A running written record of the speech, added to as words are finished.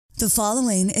The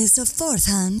following is a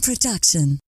fourth-hand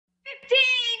production. 15,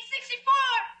 64,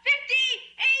 50,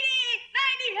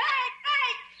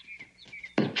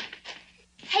 80, 90, hey!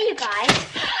 Hey, you guys.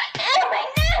 Oh, my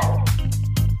no!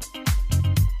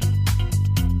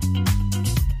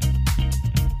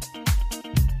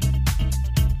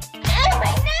 Oh,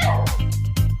 my no!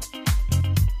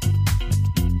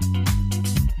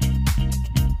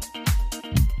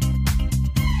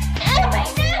 Oh, my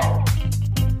no!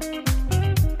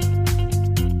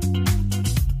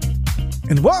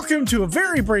 And welcome to a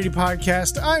very Brady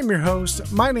podcast. I'm your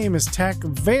host. My name is Tack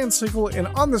Van Sickle, and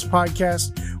on this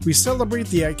podcast, we celebrate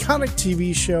the iconic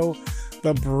TV show,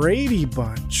 The Brady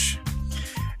Bunch.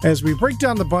 As we break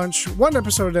down the bunch, one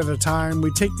episode at a time,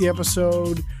 we take the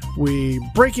episode, we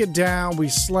break it down, we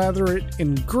slather it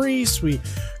in grease, we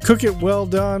cook it well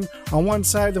done on one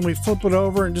side, then we flip it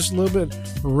over and just a little bit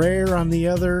rare on the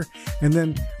other, and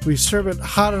then we serve it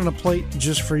hot on a plate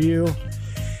just for you.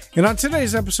 And on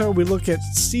today's episode, we look at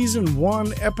Season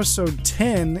 1, Episode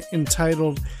 10,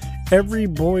 entitled Every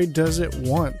Boy Does It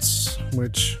Once,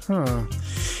 which,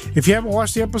 if you haven't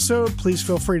watched the episode, please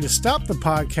feel free to stop the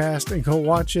podcast and go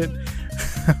watch it.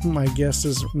 My guest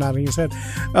is nodding his head.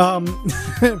 But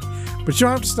you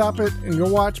don't have to stop it and go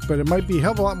watch, but it might be a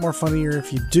hell of a lot more funnier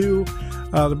if you do.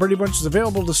 The Brady Bunch is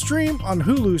available to stream on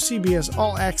Hulu, CBS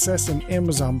All Access, and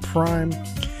Amazon Prime.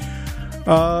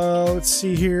 Let's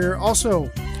see here.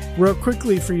 Also, real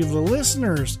quickly for you, the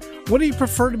listeners, what do you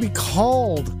prefer to be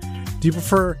called? Do you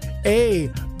prefer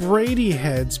A, Brady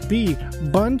Heads, B,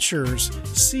 Bunchers,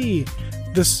 C,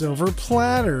 the Silver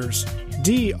Platters,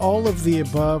 D, all of the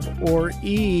above, or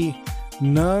E,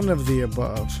 none of the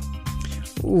above?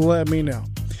 Let me know.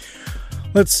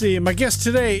 Let's see. My guest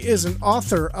today is an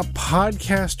author, a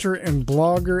podcaster, and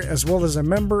blogger, as well as a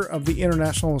member of the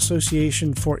International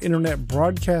Association for Internet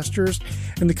Broadcasters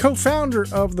and the co-founder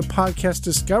of the Podcast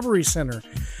Discovery Center.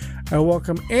 I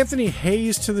welcome Anthony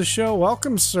Hayes to the show.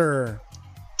 Welcome, sir.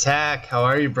 Tack, how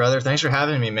are you, brother? Thanks for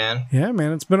having me, man. Yeah,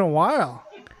 man. It's been a while.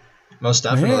 Most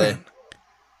definitely.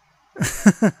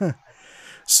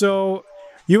 So,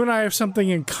 you and I have something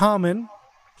in common.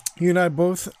 You and I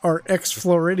both are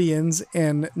ex-Floridians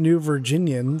and New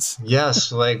Virginians. Yes,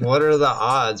 like what are the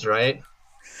odds, right?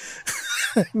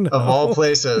 Of all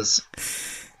places.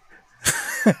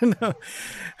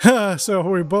 So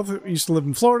we both used to live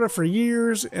in Florida for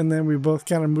years, and then we both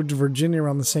kind of moved to Virginia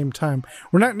around the same time.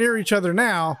 We're not near each other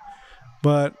now,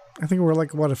 but I think we're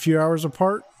like, what, a few hours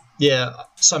apart? Yeah,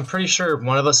 so I'm pretty sure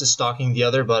one of us is stalking the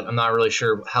other, but I'm not really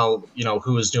sure how,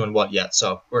 who is doing what yet.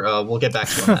 So we'll get back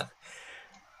to you on that.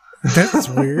 That's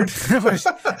weird. I don't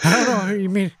know what you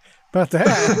mean about that.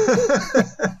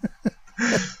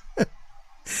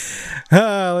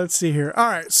 Let's see here. All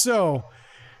right, so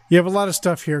you have a lot of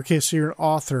stuff here. Okay, so you're an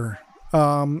author.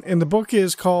 And the book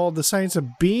is called The Science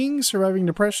of Being, Surviving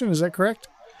Depression. Is that correct?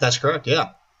 That's correct,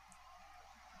 yeah.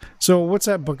 So what's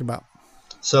that book about?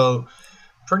 So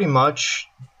pretty much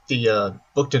the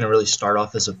book didn't really start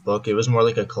off as a book. It was more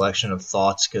like a collection of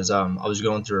thoughts because I was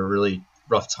going through a really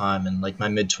rough time in like my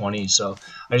mid-20s, so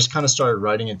I just kind of started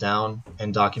writing it down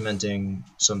and documenting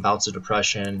some bouts of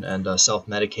depression and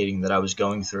self-medicating that I was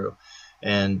going through.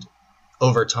 And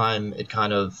over time it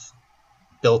kind of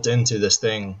built into this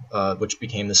thing which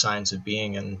became The Science of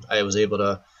Being, and I was able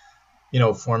to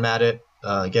format it,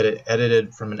 get it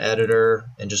edited from an editor,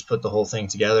 and just put the whole thing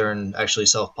together and actually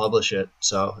self-publish it.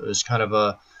 So it was kind of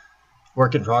a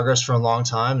work in progress for a long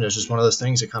time, and it was just one of those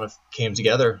things that kind of came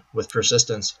together with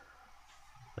persistence.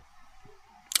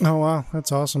 Oh, wow.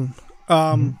 That's awesome.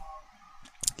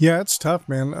 Yeah, it's tough,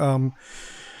 man.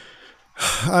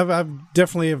 I've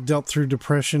definitely have dealt through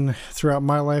depression throughout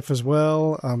my life as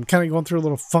well. I'm kind of going through a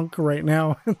little funk right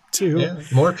now too. Yeah,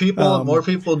 more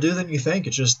people do than you think.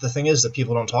 It's just the thing is that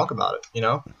people don't talk about it,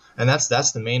 and that's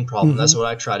the main problem. Mm-hmm. That's what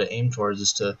I try to aim towards,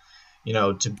 is to,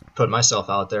 to put myself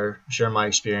out there, share my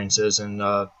experiences, and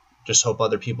just hope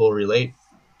other people relate.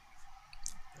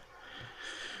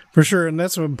 For sure, and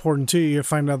that's important too. You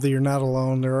find out that you're not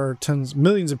alone. There are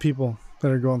millions of people that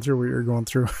are going through what you're going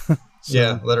through. So,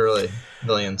 yeah, literally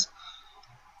millions.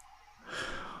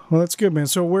 Well, that's good, man.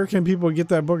 So where can people get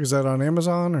that book? Is that on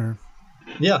Amazon or?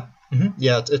 Yeah,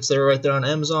 yeah, it's there right there on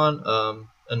Amazon,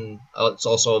 and it's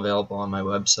also available on my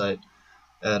website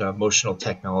at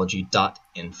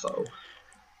emotionaltechnology.info.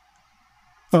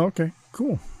 Oh, okay,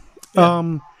 cool.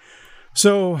 Yeah.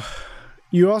 So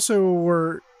you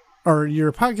also you're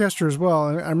a podcaster as well.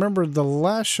 And I remember the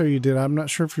last show you did. I'm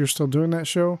not sure if you're still doing that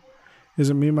show.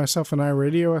 Is it Me, Myself, and I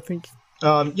Radio, I think?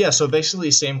 Yeah, so basically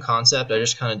same concept. I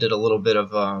just kind of did a little bit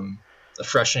of a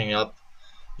freshening up,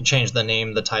 you change the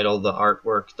name, the title, the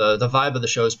artwork. The vibe of the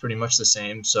show is pretty much the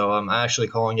same. So I'm actually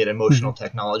calling it Emotional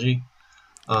Technology.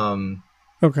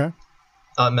 Okay.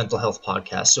 Mental health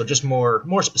podcast. So just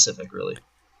more specific, really.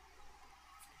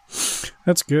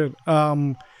 That's good.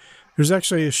 There's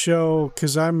actually a show,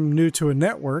 because I'm new to a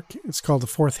network. It's called the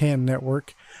Fourth Hand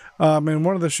Network. And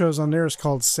one of the shows on there is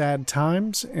called Sad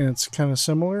Times, and it's kind of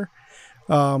similar.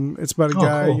 It's about a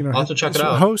guy, cool. I'll have to check it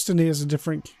out. A host, and he has a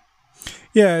different...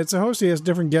 Yeah, it's a host. He has a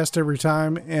different guest every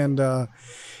time, and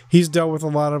he's dealt with a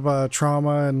lot of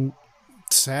trauma and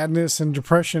sadness and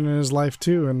depression in his life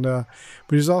too. And but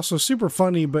he's also super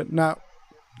funny, but not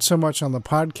so much on the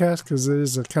podcast because it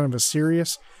is a kind of a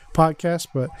serious podcast.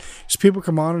 But just people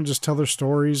come on and just tell their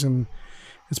stories, and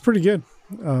it's pretty good.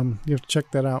 You have to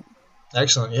check that out.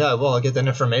 Excellent. Yeah, well, I'll get that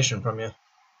information from you.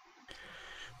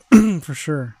 For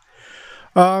sure.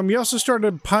 You also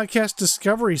started Podcast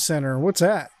Discovery Center. What's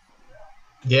that?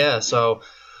 Yeah, so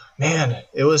man,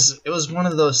 it was one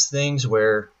of those things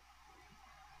where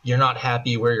you're not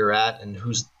happy where you're at and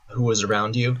who was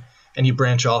around you, and you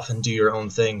branch off and do your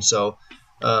own thing. So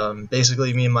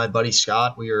basically, me and my buddy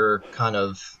Scott, we were kind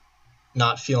of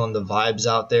not feeling the vibes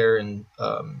out there, and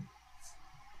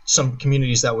some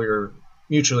communities that we were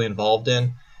mutually involved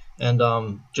in. And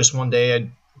just one day I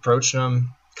approached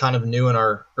him, kind of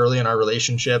early in our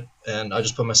relationship, and I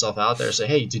just put myself out there and say,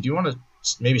 hey, did you want to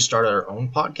maybe start our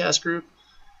own podcast group?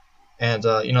 And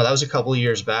that was a couple of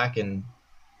years back, and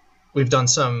we've done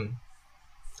some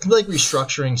like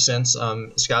restructuring since.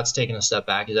 Scott's taken a step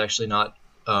back. He's actually not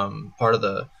part of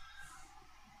the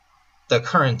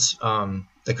current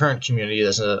community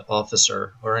as an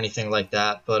officer or anything like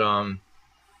that, but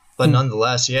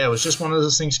nonetheless, yeah, it was just one of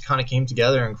those things kind of came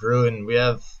together and grew, and we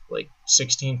have like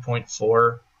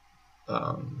 16.4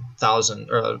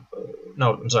 thousand, or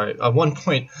no, I'm sorry,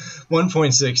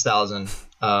 1.6 thousand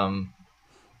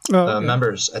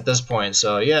members at this point.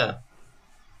 So yeah,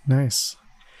 nice.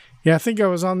 Yeah, I think I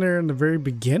was on there in the very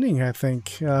beginning. I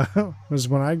think was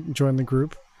when I joined the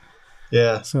group.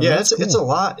 Yeah, so yeah, cool. It's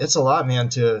a lot, man.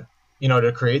 To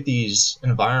create these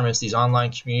environments, these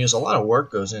online communities, a lot of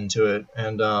work goes into it,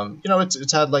 and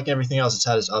it's had, like everything else, it's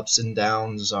had its ups and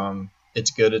downs.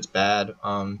 It's good, it's bad.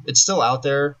 It's still out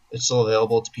there. It's still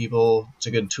available to people. It's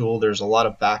a good tool. There's a lot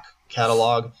of back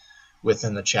catalog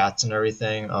within the chats and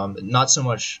everything. Not so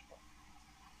much.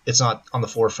 It's not on the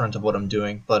forefront of what I'm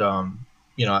doing, but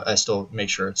I still make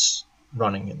sure it's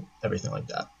running and everything like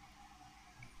that.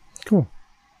 Cool.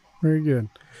 Very good.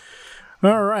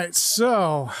 All right,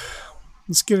 so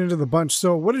let's get into the bunch.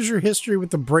 So, what is your history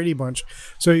with the Brady Bunch?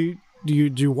 So, do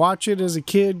you watch it as a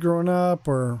kid growing up,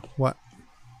 or what?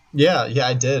 Yeah,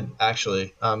 I did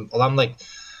actually. I'm like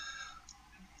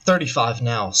 35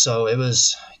 now, so it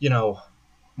was,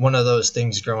 one of those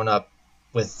things growing up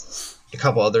with a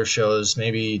couple other shows,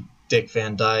 maybe Dick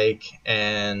Van Dyke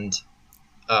and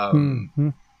what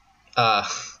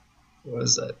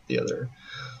was that? The other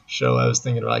show I was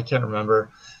thinking about, I can't remember,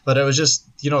 but it was just,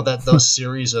 those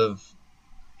series of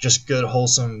just good,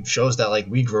 wholesome shows that like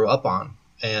we grew up on,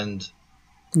 and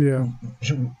yeah.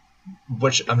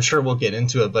 Which I'm sure we'll get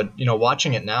into it, but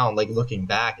watching it now, like looking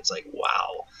back, it's like,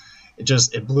 wow,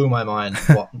 it blew my mind.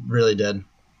 Really did.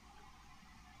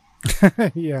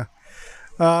 Yeah.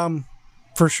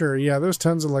 For sure. Yeah. There's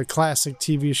tons of like classic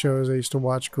TV shows I used to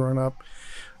watch growing up.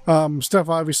 Stuff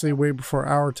obviously way before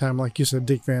our time, like you said,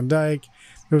 Dick Van Dyke.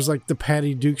 There was like the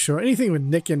Patty Duke Show, anything with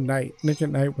Nick at Night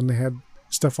when they had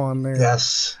stuff on there.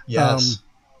 Yes.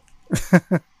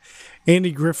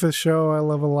 Andy Griffith Show I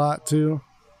love a lot too.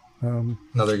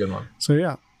 Another good one. So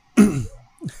yeah.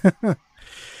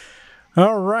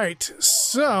 All right.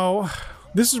 So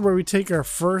this is where we take our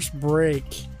first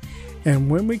break.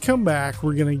 And when we come back,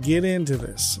 we're going to get into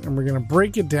this and we're going to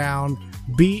break it down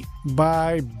beat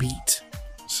by beat.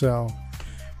 So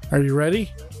are you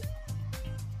ready?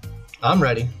 I'm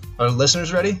ready. Are the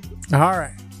listeners ready? All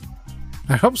right.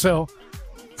 I hope so.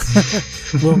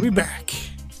 We'll be back.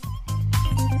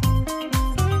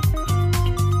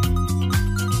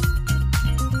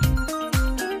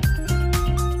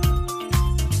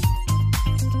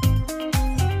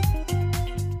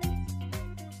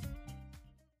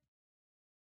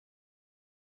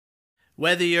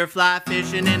 Whether you're fly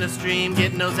fishing in a stream,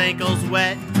 getting those ankles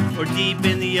wet, or deep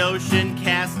in the ocean,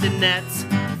 casting nets,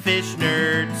 fish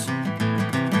nerds,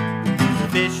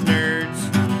 fish nerds,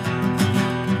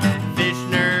 fish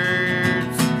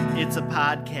nerds, it's a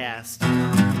podcast.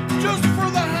 Just for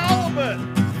the halibut!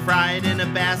 Fried in a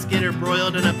basket or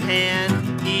broiled in a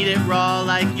pan, eat it raw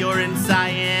like you're in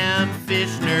Siam,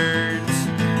 fish nerds,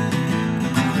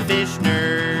 fish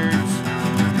nerds,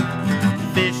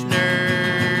 fish nerds.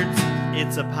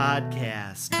 It's a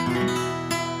podcast.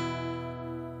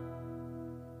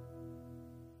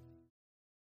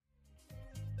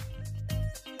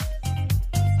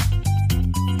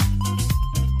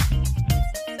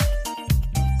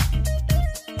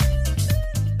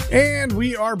 And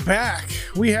we are back.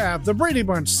 We have the Brady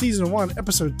Bunch Season 1,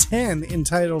 Episode 10,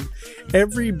 entitled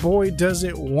Every Boy Does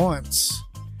It Once,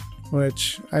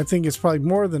 which I think it's probably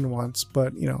more than once,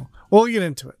 but, you know, we'll get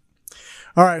into it.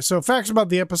 All right, so facts about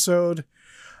the episode.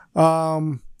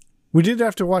 We did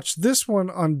have to watch this one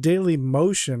on Daily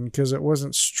Motion because it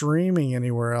wasn't streaming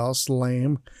anywhere else.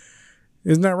 Lame.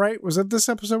 Isn't that right? Was that this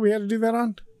episode we had to do that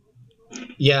on?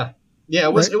 Yeah. Yeah,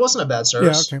 it was. Right? It wasn't a bad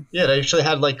service. Yeah, okay. Yeah, they actually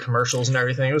had like commercials and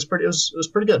everything. It was pretty. It was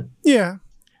pretty good. Yeah,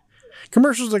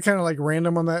 commercials are kind of like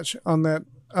random on that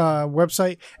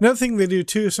website. Another thing they do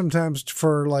too sometimes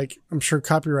for like I'm sure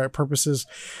copyright purposes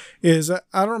is I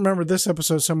don't remember this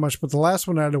episode so much, but the last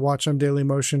one I had to watch on Daily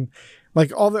Motion,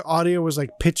 like all the audio was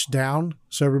like pitched down,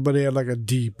 so everybody had like a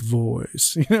deep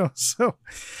voice, you know, so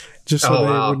just so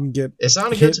they wouldn't get. It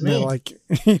sounded good to me. Like,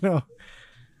 you know,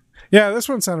 yeah, this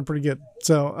one sounded pretty good.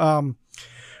 So,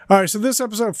 all right, so this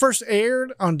episode first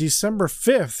aired on December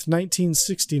 5th,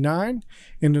 1969,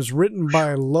 and is written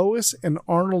by Lois and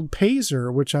Arnold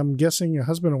Pazer, which I'm guessing a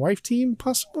husband and wife team,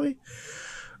 possibly,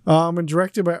 and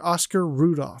directed by Oscar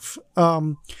Rudolph.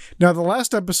 Now, the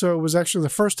last episode was actually the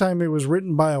first time it was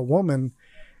written by a woman,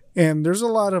 and there's a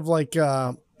lot of, like,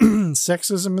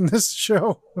 sexism in this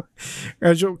show,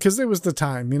 because it was the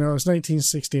time, you know, it was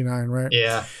 1969, right?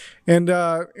 Yeah. And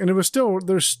it was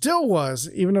there still was,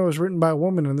 even though it was written by a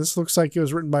woman, and this looks like it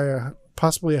was written by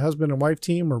possibly a husband and wife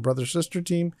team or brother-sister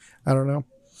team. I don't know.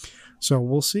 So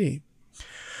we'll see.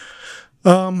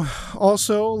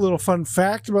 Also, a little fun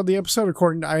fact about the episode,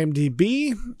 according to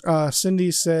IMDb,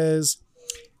 Cindy says,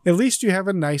 "At least you have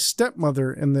a nice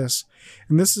stepmother in this."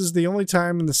 And this is the only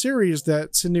time in the series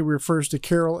that Cindy refers to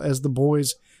Carol as the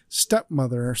boy's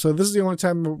stepmother. So this is the only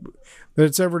time that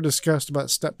it's ever discussed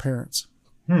about step-parents.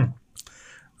 And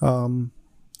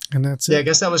that's it. Yeah, I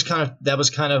guess that was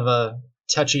kind of a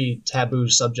touchy, taboo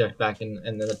subject back in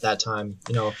at that time.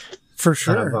 You know, for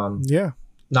sure. Kind of, yeah,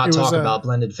 not talk about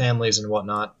blended families and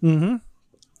whatnot. Mm-hmm.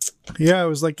 Yeah, it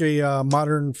was like a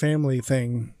Modern Family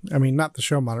thing. I mean, not the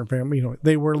show Modern Family. You know,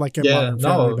 they were like a Modern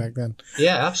Family back then.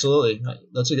 Yeah, absolutely.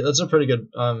 That's a pretty good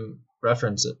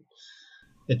reference.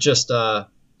 It just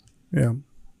yeah.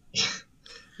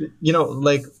 You know,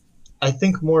 like I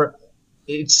think more.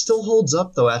 It still holds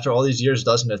up though after all these years,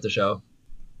 doesn't it? The show.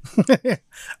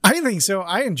 I think so.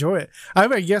 I enjoy it. I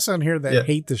have a guest on here that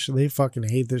hate this show. They fucking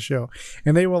hate this show,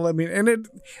 and they will let me. And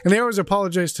they always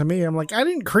apologize to me. I'm like, I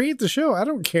didn't create the show. I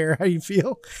don't care how you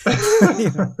feel.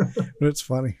 You know? But it's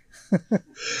funny.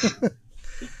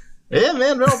 Yeah,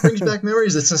 man, it all brings back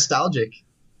memories. It's nostalgic.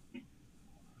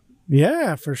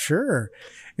 Yeah, for sure.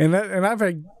 And I've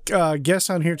had guests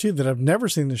on here too that have never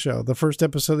seen the show. The first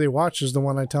episode they watch is the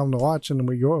one I tell them to watch, and then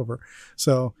we go over.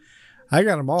 So I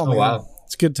got them all. Man. Wow.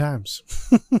 It's good times.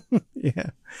 Yeah.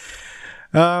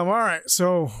 All right.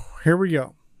 So here we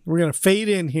go. We're going to fade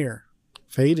in here.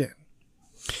 Fade in.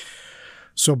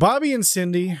 So Bobby and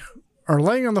Cindy are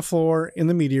laying on the floor in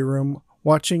the media room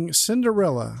watching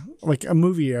Cinderella, like a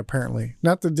movie apparently.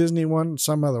 Not the Disney one,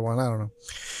 some other one. I don't know.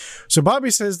 So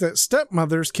Bobby says that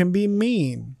stepmothers can be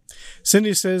mean.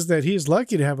 Cindy says that he's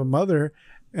lucky to have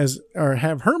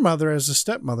have her mother as a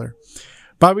stepmother.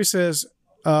 Bobby says,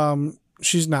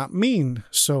 she's not mean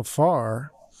so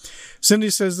far. Cindy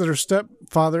says that her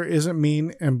stepfather isn't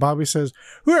mean, and Bobby says,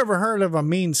 who ever heard of a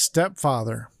mean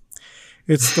stepfather?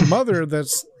 It's the mother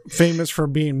that's famous for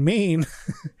being mean.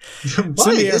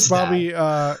 Cindy asked Bobby,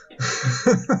 I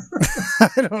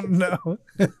don't know.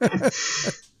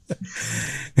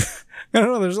 I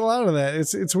don't know. There's a lot of that.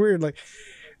 It's weird.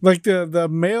 Like the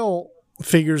male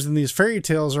figures in these fairy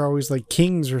tales are always like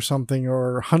kings or something,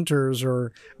 or hunters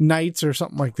or knights or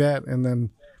something like that, and then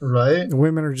the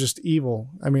women are just evil.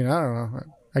 I mean, I don't know.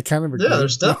 I kind of agree. Yeah,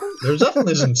 there's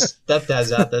definitely some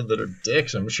stepdads out there that are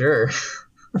dicks, I'm sure.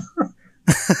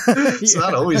 It's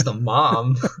not always the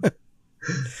mom.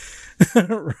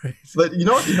 Right. But you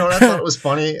know what I thought was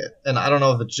funny, and I don't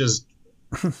know if it's just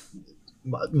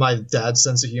my dad's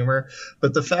sense of humor,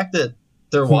 but the fact that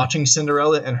they're watching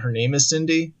Cinderella and her name is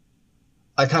Cindy,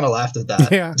 I kind of laughed at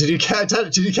that. Yeah. Did you catch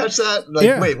that?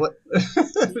 Like, wait, what?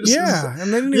 Yeah,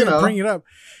 and they didn't even bring it up.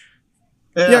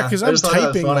 Yeah, because I'm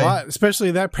typing a lot,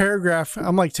 especially that paragraph.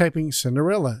 I'm like typing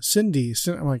Cinderella, Cindy.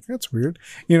 I'm like, that's weird.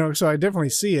 You know, so I definitely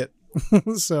see it.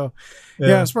 So,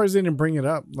 yeah, as far as they didn't bring it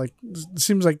up, like, it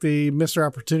seems like they missed their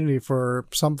opportunity for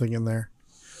something in there.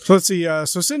 So let's see.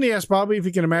 So Cindy asked Bobby if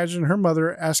he can imagine her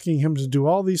mother asking him to do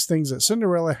all these things that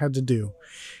Cinderella had to do.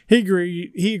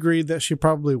 He agreed that she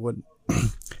probably wouldn't.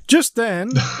 Just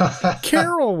then,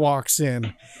 Carol walks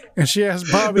in, and she asks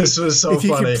Bobby This was so if he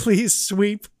funny. could please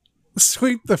sweep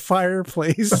the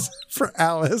fireplace for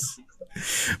Alice.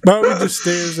 Bobby just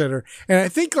stares at her, and I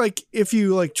think like if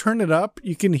you like turn it up,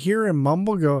 you can hear him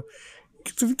mumble, "Go,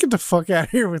 get the fuck out of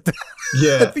here with that."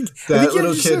 Yeah, I think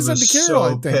little he kid says that was to Carol, I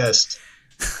so think. pissed.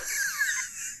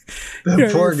 The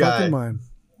Yeah, poor you're fucking guy. mine.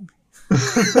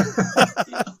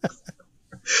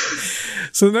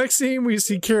 So the next scene, we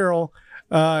see Carol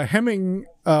hemming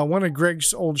one of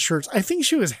Greg's old shirts. I think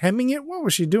she was hemming it. What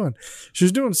was she doing? She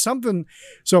was doing something.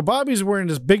 So Bobby's wearing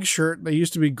this big shirt that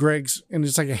used to be Greg's, and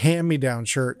it's like a hand-me-down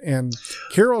shirt. And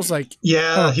Carol's like,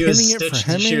 Yeah, he was pinning it for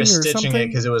stitching. She hemming was or stitching it something?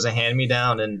 because it was a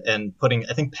hand-me-down and putting,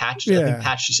 I think, patches. I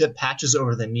think she said patches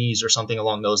over the knees or something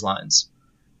along those lines.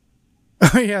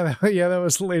 Oh, yeah, that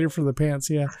was later for the pants.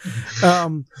 Yeah.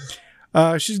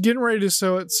 She's getting ready to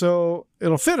sew it so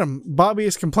it'll fit him. Bobby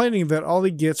is complaining that all he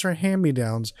gets are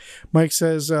hand-me-downs. Mike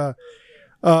says,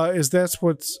 is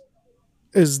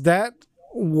that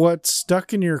what's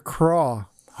stuck in your craw?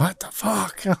 What the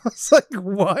fuck? I was like,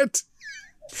 what?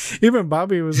 Even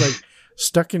Bobby was like,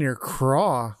 stuck in your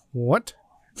craw? What?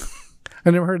 I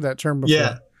never heard that term before.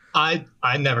 Yeah, I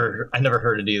never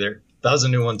heard it either. That was a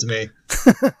new one to me.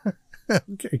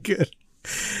 Okay, good.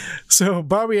 So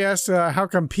Bobby asked how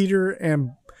come Peter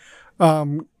and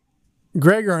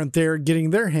Greg aren't there getting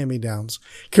their hand-me-downs.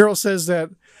 Carol says that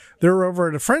they're over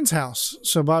at a friend's house.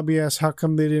 So Bobby asks how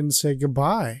come they didn't say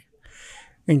goodbye.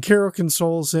 And Carol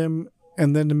consoles him,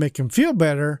 and then to make him feel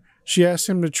better, she asks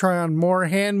him to try on more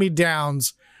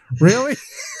hand-me-downs. Really?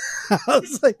 I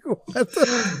was like, what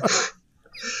the fuck?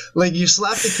 Like, you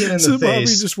slap the kid in So the Bobby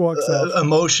face just walks off.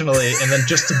 emotionally, and then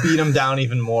just to beat him down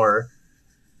even more.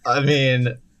 I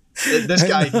mean, this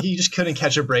guy, he just couldn't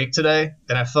catch a break today,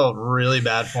 and I felt really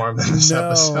bad for him in this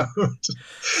episode.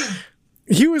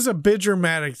 He was a bit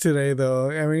dramatic today, though.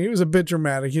 I mean, he was a bit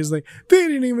dramatic. He was like, they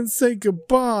didn't even say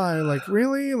goodbye. Like,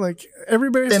 really? Like,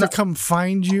 everybody has to come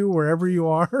find you wherever you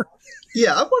are?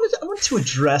 Yeah, I wanted to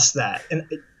address that. And,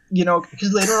 you know,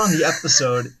 because later on in the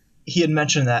episode, he had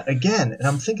mentioned that again. And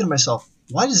I'm thinking to myself,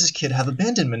 why does this kid have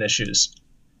abandonment issues?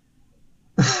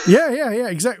 Yeah,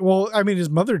 exactly. Well, I mean, his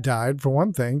mother died, for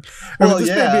one thing. I mean, this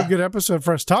may be a good episode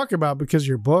for us to talk about because of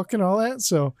your book and all that.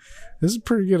 So this is a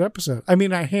pretty good episode. I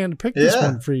mean, I handpicked this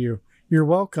one for you. You're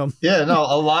welcome. Yeah, no,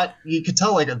 a lot. You could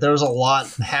tell, like, there was a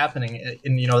lot happening.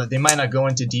 And, you know, they might not go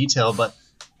into detail, but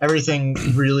everything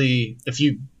really, if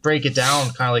you break it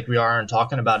down kind of like we are and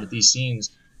talking about it, these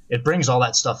scenes, it brings all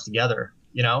that stuff together,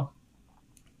 you know?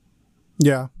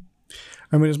 Yeah.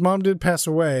 I mean, his mom did pass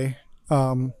away.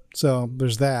 So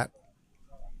there's that.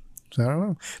 So I don't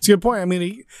know. It's a good point. I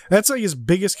mean, that's like his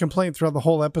biggest complaint throughout the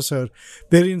whole episode.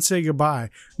 They didn't say goodbye.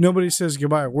 Nobody says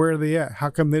goodbye. Where are they at? How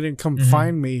come they didn't come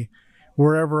find me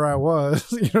wherever I was,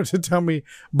 to tell me,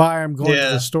 bye, I'm going to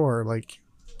the store. Like,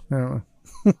 I don't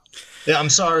know. Yeah, I'm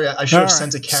sorry. I should have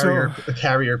sent a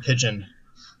carrier pigeon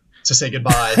to say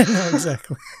goodbye. No,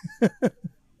 exactly.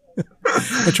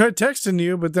 I tried texting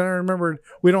you, but then I remembered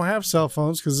we don't have cell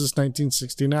phones because it's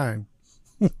 1969.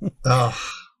 Oh,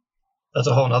 that's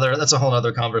a whole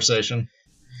nother conversation.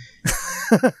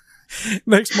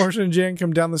 Next, Marcia and Jan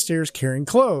come down the stairs carrying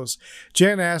clothes.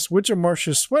 Jan asks which of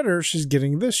Marcia's sweaters she's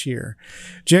getting this year.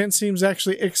 Jan seems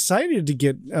actually excited to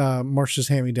get Marcia's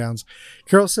hand-me-downs.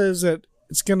 Carol says that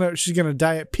she's gonna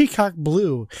dye it peacock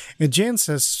blue, and Jan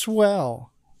says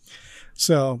swell.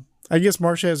 So I guess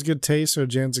Marcia has good taste, so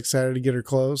Jan's excited to get her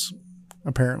clothes.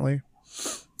 Apparently,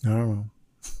 I don't know.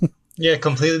 Yeah,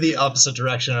 completely the opposite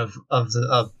direction of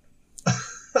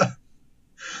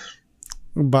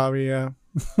Bobby.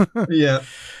 Yeah.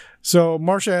 So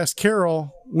Marcia asks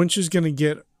Carol when she's going to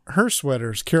get her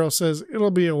sweaters. Carol says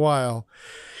it'll be a while.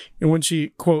 And when she,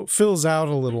 quote, fills out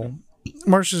a little,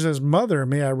 Marcia says, Mother,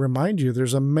 may I remind you,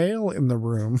 there's a male in the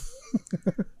room.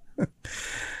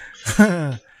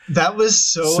 That was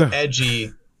so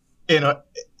edgy. You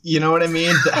know what I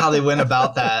mean? How they went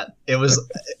about that. It was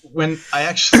when I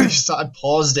actually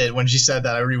paused it when she said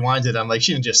that. I rewinded. I'm like,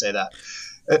 she didn't just say that.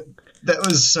 That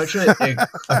was such a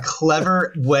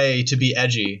clever way to be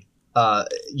edgy. In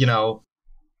the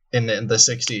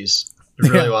 60s, it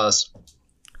really was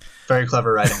very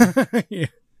clever writing. Yeah.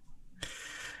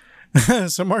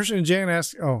 So Marcia and Jan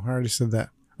ask. Oh, I already said that.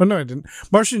 Oh, no, I didn't.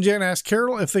 Marcia and Jan ask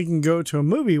Carol if they can go to a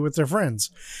movie with their friends.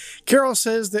 Carol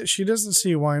says that she doesn't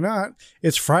see why not.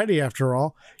 It's Friday after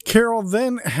all. Carol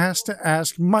then has to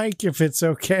ask Mike if it's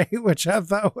okay, which I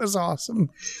thought was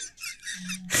awesome.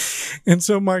 And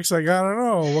so Mike's like, I don't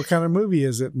know. What kind of movie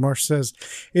is it? Marsh says,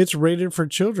 it's rated for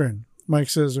children. Mike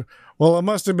says, well, it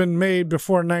must have been made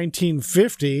before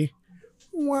 1950.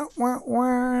 Wah, wah,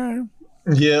 wah.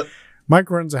 Yep. Mike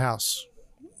runs a house.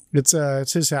 It's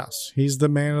his house. He's the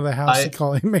man of the house. He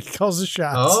calls the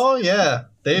shots. Oh, yeah.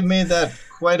 They made that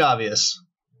quite obvious.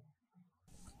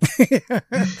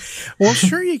 Well,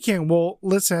 sure you can. Well,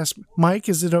 let's ask Mike,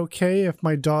 is it okay if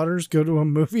my daughters go to a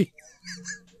movie?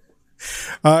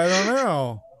 I don't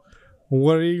know.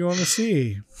 What are you going to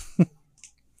see?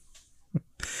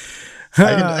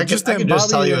 I just can then just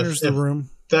tell Bobby you enters the room.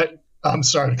 I'm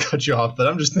sorry to cut you off, but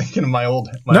I'm just thinking of my own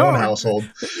household.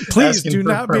 Please do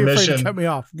not be afraid to cut me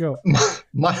off. Go.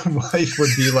 My wife would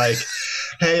be like,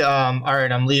 "Hey, all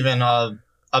right, I'm leaving. I'm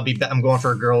going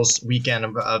for a girls' weekend.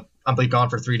 I'll be gone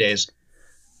for 3 days."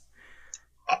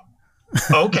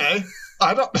 Okay,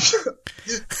 I don't.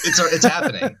 It's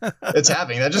happening. It's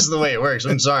happening. That's just the way it works.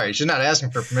 I'm sorry. She's not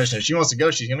asking for permission. If she wants to go,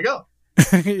 she's gonna go.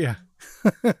 Yeah.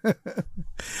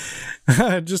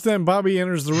 Just then, Bobby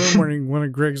enters the room wearing one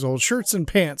of Greg's old shirts and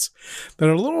pants that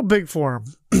are a little big for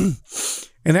him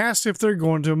and asks if they're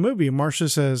going to a movie. Marcia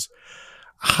says,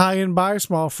 hi and bye,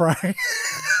 small fry.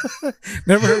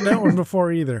 Never heard that one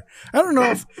before either. I don't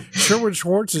know if Sherwood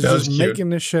Schwartz is just making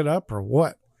this shit up or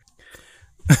what.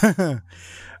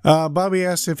 Bobby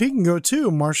asks if he can go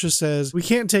too. Marcia says, we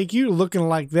can't take you looking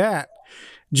like that.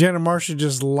 Jen and Marcia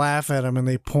just laugh at him and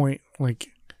they point like,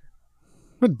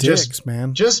 what dicks,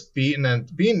 man. Just beating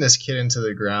this kid into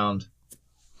the ground.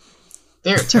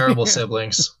 They're terrible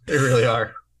siblings. They really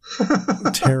are.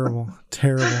 Terrible.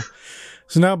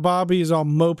 So now Bobby is all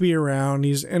mopey around.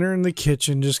 He's entering the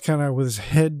kitchen just kind of with his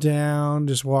head down,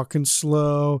 just walking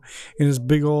slow in his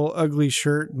big old ugly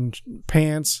shirt and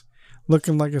pants,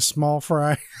 looking like a small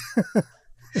fry.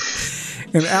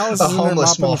 And Alice is in there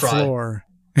mopping the floor.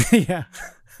 Yeah.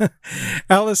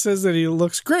 Alice says that he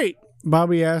looks great.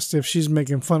 Bobby asked if she's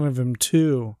making fun of him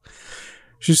too.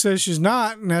 She says she's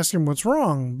not and asks him what's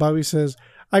wrong. Bobby says,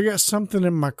 I got something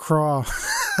in my craw.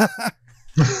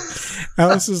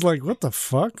 Alice is like, what the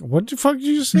fuck? What the fuck did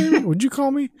you say? What'd you call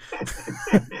me?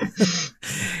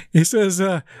 He says,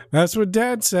 that's what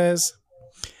Dad says.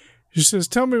 She says,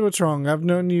 tell me what's wrong. I've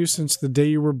known you since the day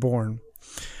you were born.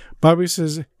 Bobby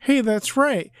says, hey, that's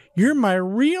right. You're my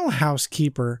real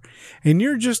housekeeper, and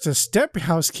you're just a step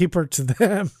housekeeper to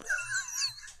them.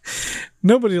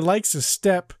 Nobody likes a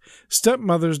step.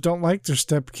 Stepmothers don't like their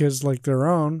stepkids like their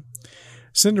own.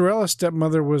 Cinderella's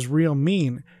stepmother was real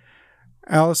mean.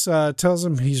 Alice tells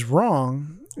him he's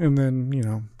wrong, and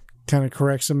then, kind of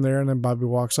corrects him there, and then Bobby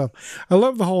walks off. I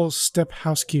love the whole step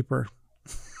housekeeper.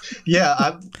 Yeah,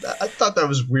 I thought that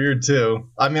was weird too.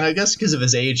 I mean, I guess because of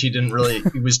his age, he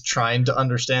was trying to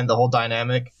understand the whole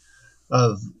dynamic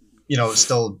of,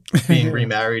 still being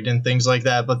remarried and things like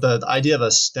that. But the idea of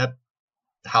a step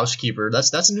housekeeper,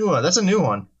 that's a new one. That's a new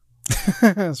one.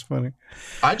 That's funny.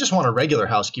 I just want a regular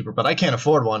housekeeper, but I can't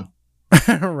afford one.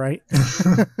 Right.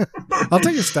 I'll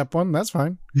take a step one. That's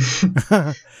fine.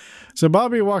 So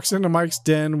Bobby walks into Mike's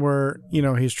den where,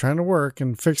 he's trying to work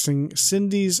and fixing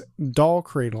Cindy's doll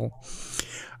cradle.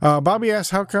 Bobby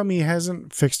asks how come he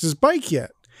hasn't fixed his bike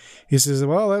yet. He says,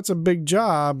 well, that's a big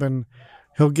job and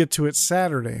he'll get to it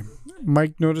Saturday.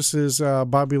 Mike notices good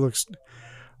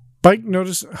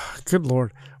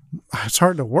Lord, it's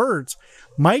hard to words.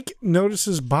 Mike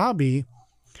notices Bobby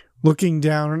looking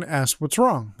down and asks what's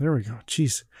wrong. There we go.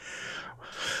 Jeez.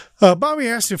 Bobby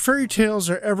asks if fairy tales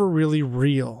are ever really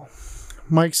real.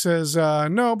 Mike says,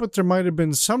 no, but there might have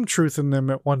been some truth in them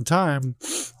at one time,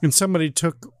 and somebody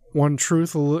took one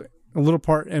truth, a little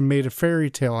part, and made a fairy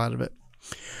tale out of it.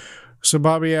 So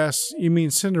Bobby asks, you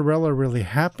mean Cinderella really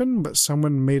happened, but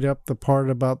someone made up the part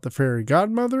about the fairy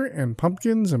godmother and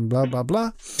pumpkins and blah, blah,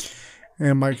 blah?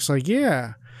 And Mike's like,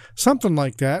 yeah, something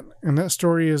like that, and that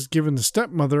story has given the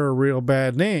stepmother a real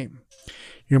bad name.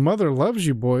 Your mother loves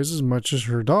you boys as much as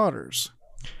her daughters.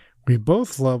 We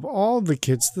both love all the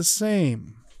kids the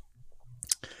same.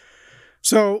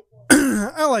 So,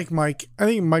 I like Mike. I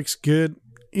think Mike's good.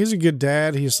 He's a good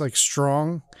dad. He's like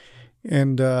strong.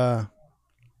 And I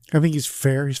think he's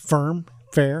fair. He's firm.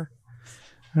 Fair.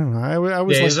 I don't know. I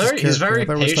always he's very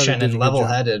patient and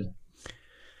level-headed.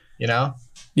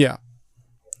 Yeah.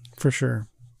 For sure.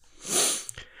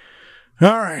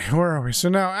 All right. Where are we? So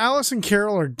now Alice and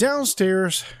Carol are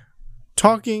downstairs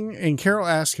talking, and Carol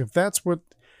asks if that's what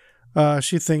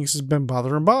she thinks has been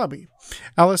bothering Bobby.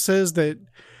 Alice says that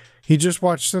he just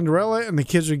watched Cinderella and the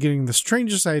kids are getting the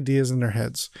strangest ideas in their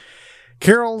heads.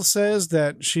 Carol says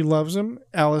that she loves him.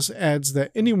 Alice adds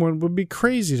that anyone would be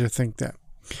crazy to think that.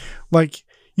 Like,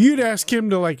 you'd ask him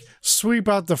to like sweep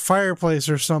out the fireplace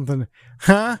or something.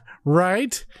 Huh?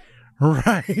 Right?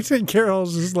 Right? And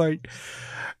Carol's just like,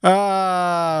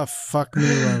 fuck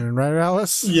me running, right,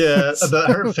 Alice? Yeah,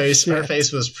 her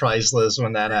face was priceless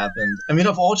when that happened. I mean,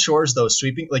 of all chores though,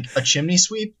 sweeping, like a chimney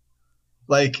sweep,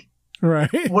 like, right?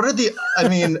 What are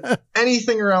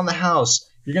anything around the house?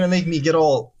 You're gonna make me get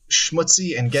all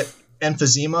schmutzy and get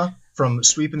emphysema from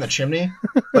sweeping the chimney?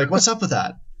 Like, what's up with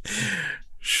that?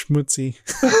 Schmutzy.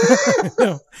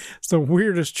 No, it's the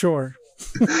weirdest chore.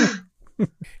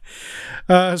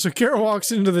 So Carol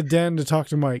walks into the den to talk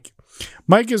to Mike.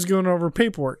 Mike is going over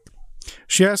paperwork.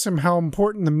 She asks him how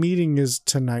important the meeting is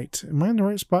tonight. Am I in the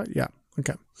right spot? Yeah.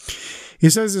 Okay. He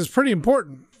says it's pretty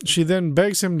important. She then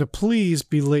begs him to please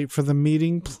be late for the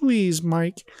meeting. Please,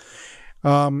 Mike.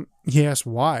 He asks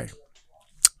why.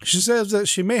 She says that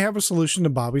she may have a solution to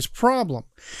Bobby's problem.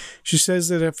 She says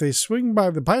that if they swing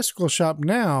by the bicycle shop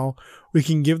now, we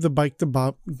can give the bike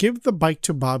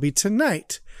to Bobby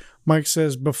tonight. Mike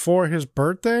says, before his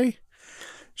birthday?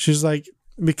 She's like,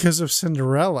 because of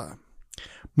Cinderella.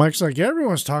 Mike's like,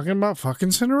 everyone's talking about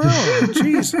fucking Cinderella.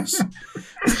 Jesus.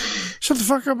 Shut the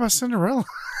fuck up about Cinderella.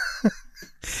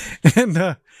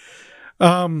 And,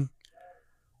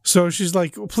 so she's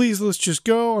like, please, let's just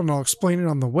go and I'll explain it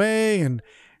on the way. And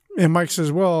Mike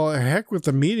says, well, heck with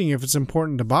the meeting. If it's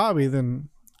important to Bobby, then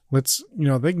let's,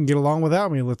 they can get along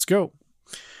without me. Let's go.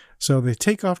 So they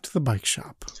take off to the bike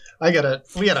shop. We gotta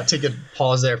take a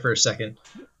pause there for a second.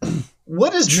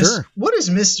 What does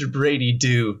Mr. Brady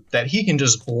do that he can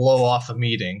just blow off a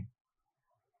meeting?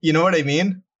 You know what I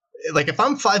mean? Like, if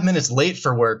I'm 5 minutes late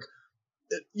for work,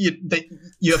 you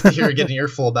have to hear it, get an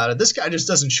earful about it. This guy just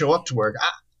doesn't show up to work.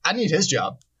 I need his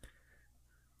job.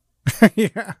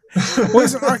 Yeah. Well,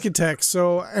 he's an architect,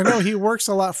 so I know he works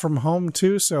a lot from home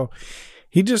too. So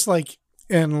he just like,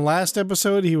 in the last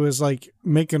episode, he was like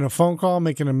making a phone call,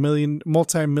 making a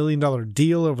multi-million-dollar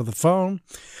deal over the phone.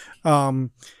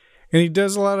 And he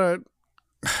does a lot of,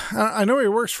 I know he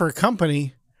works for a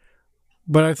company,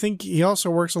 but I think he also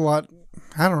works a lot.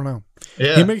 I don't know.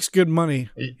 Yeah. He makes good money.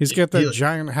 He's got that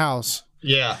giant house.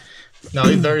 Yeah. No,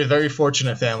 he's very, very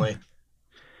fortunate family.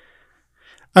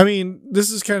 I mean, this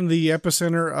is kind of the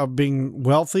epicenter of being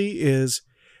wealthy is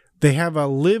they have a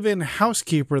live-in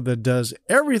housekeeper that does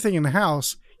everything in the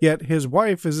house, yet his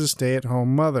wife is a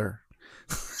stay-at-home mother.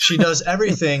 She does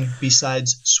everything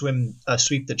besides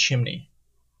sweep the chimney.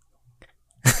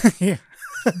 Yeah.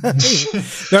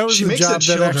 That was the job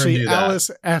that actually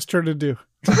Alice asked her to do.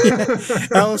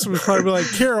 Alice was probably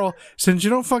like, Carol, since you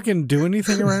don't fucking do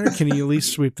anything around here, can you at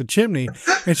least sweep the chimney?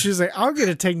 And she's like, I'll get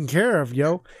it taken care of,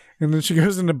 yo. And then she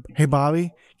goes into, hey,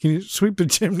 Bobby, can you sweep the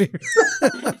chimney?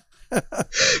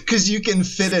 Because you can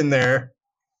fit in there.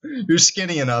 You're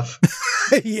skinny enough.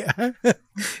 Yeah. You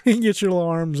can get your little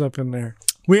arms up in there.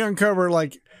 We uncover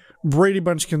like Brady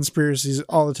Bunch conspiracies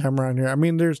all the time around here. I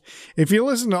mean, if you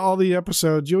listen to all the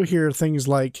episodes, you'll hear things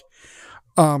like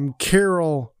Alice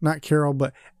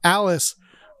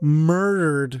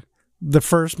murdered the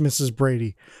first Mrs.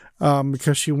 Brady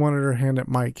because she wanted her hand at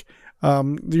Mike.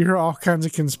 You hear all kinds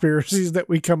of conspiracies that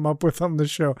we come up with on the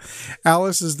show.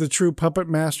 Alice is the true puppet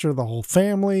master of the whole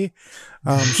family.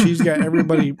 She's got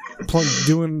everybody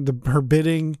doing her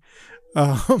bidding.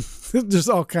 Just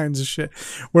all kinds of shit.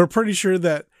 We're pretty sure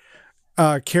that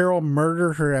Carol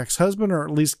murdered her ex-husband or at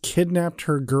least kidnapped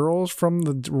her girls from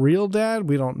the real dad.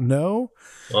 We don't know.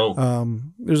 Oh.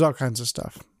 There's all kinds of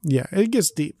stuff. Yeah, it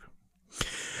gets deep.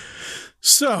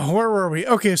 So, where were we?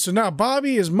 Okay, so now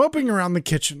Bobby is moping around the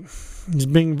kitchen. He's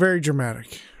being very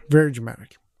dramatic. Very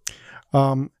dramatic.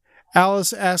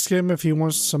 Alice asks him if he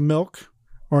wants some milk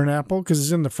or an apple because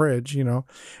it's in the fridge,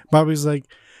 Bobby's like,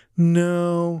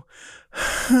 no.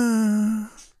 And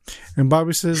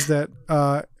Bobby says that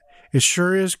it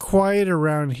sure is quiet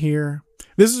around here.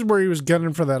 This is where he was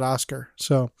gunning for that Oscar.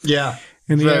 So yeah,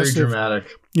 and very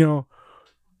dramatic.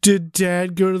 Did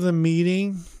Dad go to the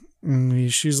meeting?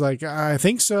 And she's like, I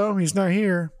think so. He's not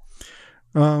here.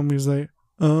 He's like,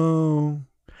 oh,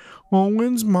 well,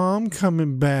 when's Mom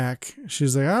coming back?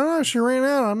 She's like, I don't know. She ran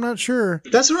out. I'm not sure.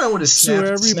 That's when I would have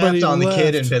snapped on the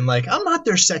kid and been like, I'm not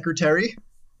their secretary.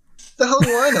 The hell do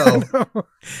I know?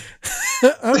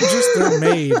 I'm just their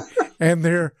maid and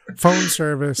their phone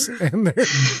service and their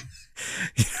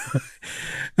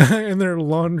and their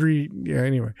laundry. Yeah.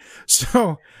 Anyway,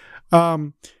 so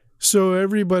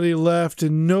everybody left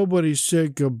and nobody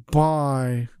said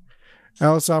goodbye.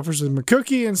 Alice offers him a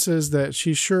cookie and says that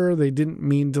she's sure they didn't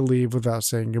mean to leave without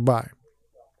saying goodbye.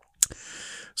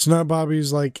 So now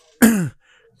Bobby's like,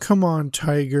 come on,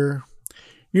 Tiger.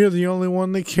 You're the only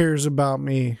one that cares about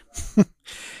me.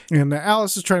 And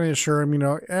Alice is trying to assure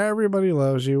him, everybody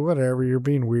loves you, whatever, you're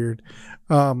being weird.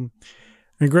 And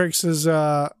Greg says,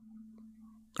 Greg,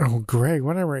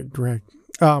 what did I write, Greg?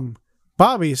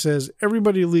 Bobby says,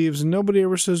 everybody leaves and nobody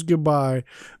ever says goodbye.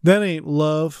 That ain't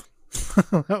love.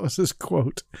 That was his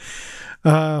quote.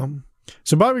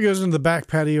 So Bobby goes into the back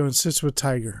patio and sits with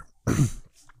Tiger.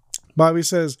 Bobby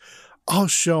says, I'll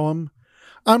show him.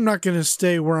 I'm not going to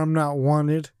stay where I'm not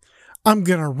wanted. I'm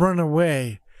going to run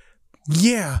away.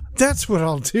 Yeah, that's what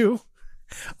I'll do.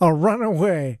 I'll run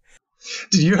away.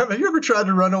 Have you ever tried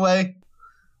to run away?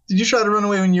 Did you try to run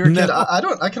away when you were a kid? No.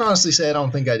 I can honestly say I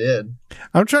don't think I did.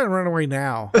 I'm trying to run away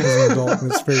now as an adult.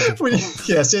 And it's very difficult.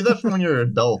 Say that for when you're an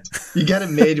adult. You get it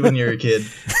made when you're a kid.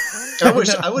 I wish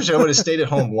I would have stayed at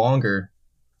home longer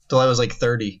till I was like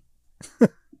 30.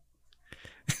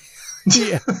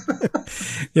 Yeah.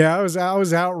 I was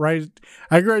out right.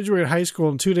 I graduated high school,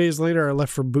 and 2 days later I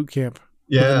left for boot camp.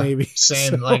 Yeah, the Navy.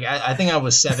 Same. So. Like I think I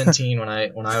was 17 when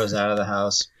I was out of the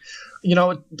house.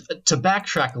 To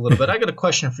backtrack a little bit, I got a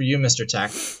question for you, Mr.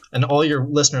 Tack, and all your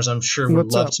listeners, I'm sure,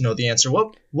 would love to know the answer.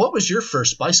 What was your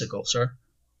first bicycle, sir?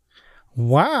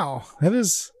 Wow,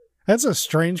 that's a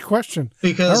strange question.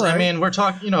 Because right. I mean, we're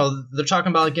talking. They're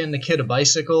talking about getting a kid a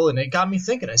bicycle, and it got me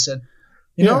thinking. I said,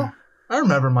 I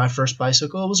remember my first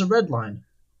bicycle. It was a Redline.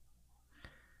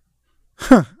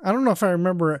 Huh. I don't know if I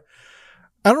remember it.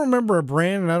 I don't remember a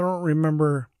brand, and I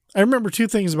remember two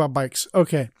things about bikes.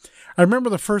 Okay. I remember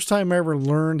the first time I ever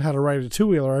learned how to ride a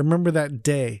two-wheeler. I remember that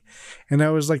day. And I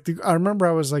was like, I remember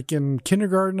I was like in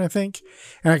kindergarten, I think.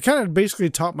 And I kind of basically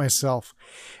taught myself.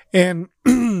 And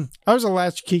I was a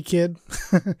latchkey kid,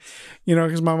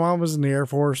 because my mom was in the Air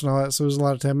Force and all that. So it was a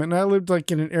lot of time. And I lived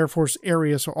like in an Air Force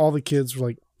area. So all the kids were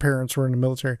like, parents were in the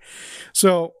military.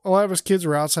 So a lot of us kids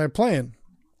were outside playing.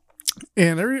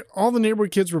 And all the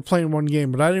neighborhood kids were playing one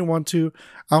game, but I didn't want to.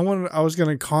 I was going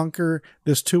to conquer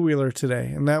this two-wheeler today,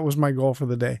 and that was my goal for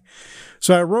the day.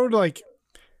 So I rode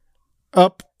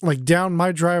down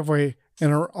my driveway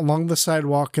and along the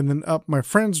sidewalk, and then up my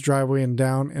friend's driveway and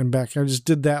down and back. I just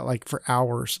did that like for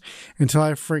hours until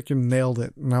I freaking nailed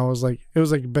it, and I was like, it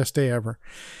was like the best day ever.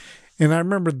 And I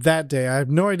remember that day. I have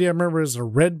no idea. I remember it was a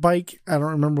red bike. I don't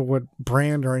remember what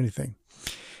brand or anything.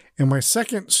 And my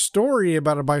second story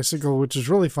about a bicycle, which is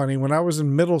really funny, when I was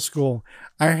in middle school,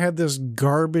 I had this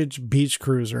garbage beach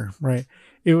cruiser, right?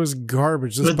 It was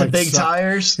garbage. This with the big sucked.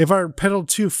 Tires? If I pedaled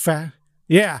too fast,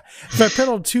 if I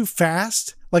pedaled too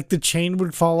fast, like the chain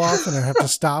would fall off and I'd have to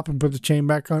stop and put the chain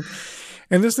back on.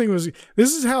 And this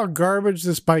is how garbage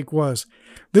this bike was.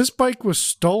 This bike was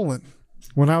stolen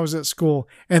when I was at school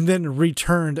and then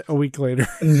returned a week later.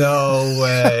 No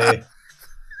way.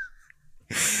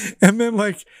 And then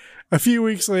like a few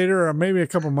weeks later, or maybe a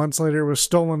couple months later, it was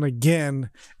stolen again.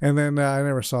 And then I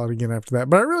never saw it again after that.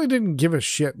 But I really didn't give a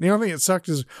shit. The only thing that sucked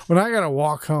is when I got to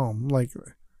walk home, like you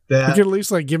could at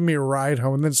least like give me a ride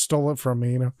home and then stole it from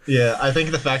me, Yeah, I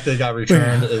think the fact that it got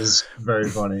returned is very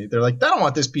funny. They're like, I don't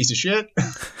want this piece of shit.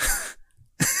 And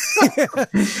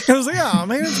I was like, oh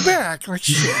man, it's back. Like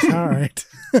shit. All right.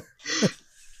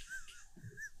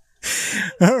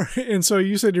 All right. And so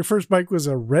you said your first bike was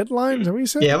a Redline? Is that what you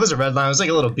said? Yeah, it was a Redline. It was like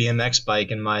a little BMX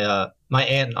bike, and my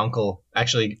aunt and uncle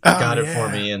actually got it for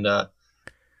me. And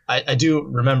I do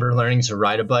remember learning to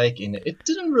ride a bike, and it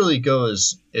didn't really go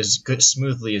as good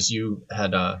smoothly as you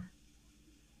had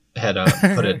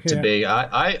put it to be.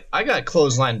 I got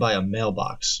clotheslined by a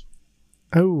mailbox.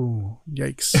 Oh,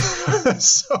 yikes!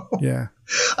 So yeah,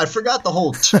 I forgot the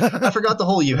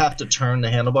whole you have to turn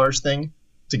the handlebars thing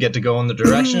to get to go in the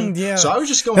direction. Yeah. So I was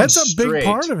just going That's straight. a big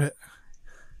part of it.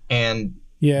 And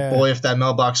boy, if that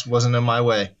mailbox wasn't in my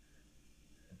way.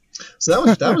 So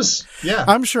that was yeah.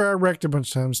 I'm sure I wrecked a bunch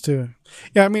of times too.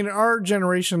 Yeah, I mean our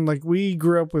generation, like we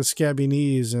grew up with scabby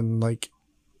knees and like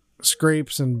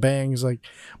scrapes and bangs. Like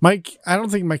I don't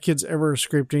think my kids ever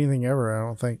scraped anything ever.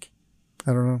 I don't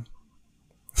know.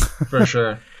 For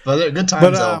sure. But they're good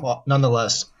times though,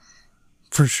 nonetheless.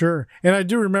 For sure. And I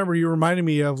do remember you reminded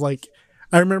me of like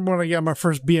I remember when I got my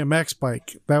first BMX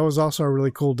bike. That was also a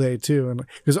really cool day too. And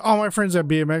because all my friends had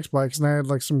BMX bikes and I had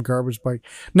like some garbage bike.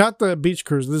 Not the beach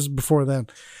cruise. This is before then.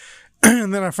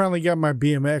 And then I finally got my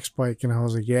BMX bike and I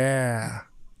was like, yeah.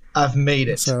 I've made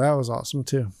it. So that was awesome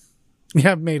too.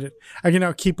 Yeah, I've made it. I can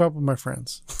now keep up with my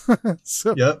friends.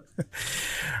 Yep.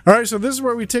 All right. So this is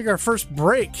where we take our first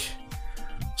break.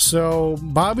 So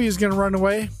Bobby is going to run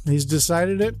away. He's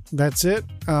decided it. That's it.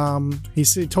 He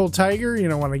told Tiger,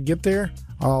 when I get there,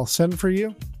 I'll send for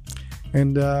you.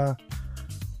 And I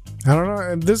don't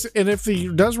know. And if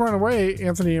he does run away,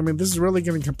 Anthony, I mean, this is really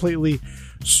going to completely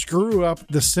screw up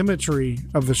the symmetry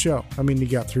of the show. I mean, you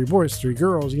got 3 boys, 3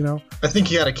 girls, you know. I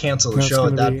think you got to cancel the show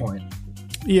at that point.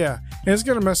 Yeah, and it's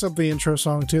gonna mess up the intro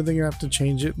song too. They're gonna have to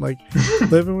change it. Like,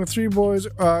 living with 3 boys.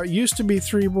 Used to be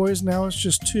 3 boys, now it's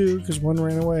just 2 because one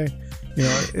ran away. You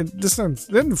know, it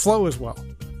didn't flow as well,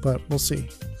 but we'll see.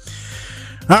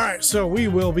 All right, so we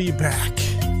will be back.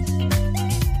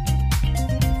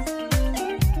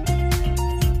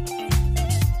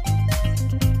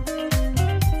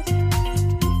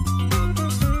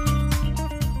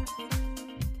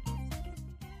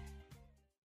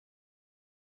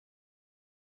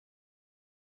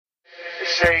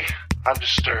 Say, I'm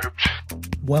disturbed.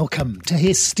 Welcome to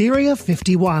Hysteria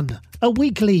 51, a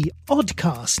weekly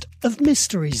oddcast of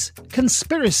mysteries,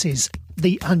 conspiracies,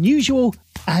 the unusual,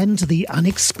 and the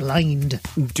unexplained.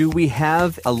 Do we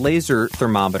have a laser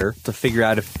thermometer to figure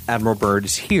out if Admiral Byrd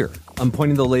is here? I'm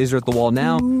pointing the laser at the wall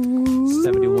now.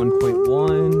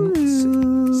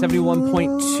 71.1,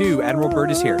 71.2. Admiral Byrd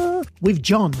is here. With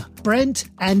John, Brent,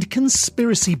 and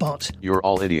Conspiracy Bot. You're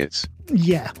all idiots.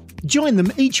 Yeah. Join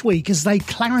them each week as they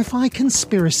clarify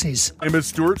conspiracies, I'm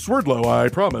Stuart Swerdlow. I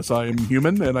promise I am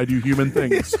human and I do human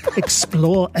things.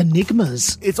 explore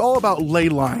enigmas, It's all about ley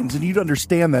lines, and you'd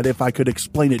understand that if I could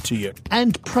explain it to you.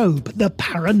 and probe the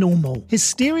paranormal.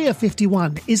 Hysteria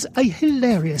 51 is a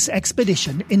hilarious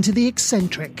expedition into the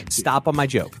eccentric. Stop on my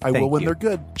joke. I Thank will when you. they're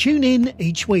good. Tune in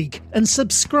each week and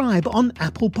subscribe on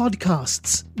Apple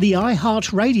Podcasts, the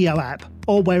iHeartRadio app,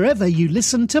 or wherever you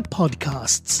listen to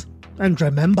podcasts. And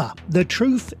remember, the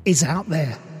truth is out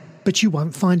there, but you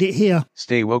won't find it here.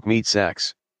 Stay woke, meet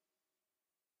sex.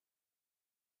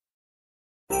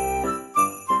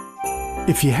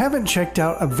 If you haven't checked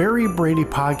out a Very Brady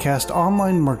Podcast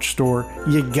online merch store,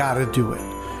 you gotta do it.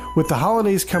 With the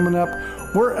holidays coming up,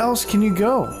 where else can you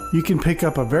go? You can pick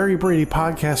up a Very Brady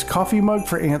Podcast coffee mug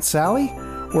for Aunt Sally,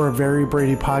 or a Very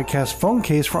Brady Podcast phone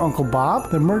case for Uncle Bob.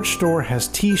 The merch store has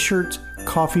t-shirts,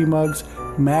 coffee mugs,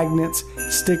 magnets,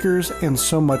 stickers, and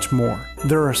so much more.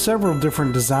 There are several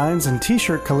different designs and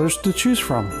t-shirt colors to choose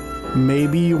from.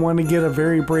 Maybe you want to get a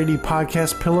Very Brady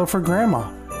Podcast pillow for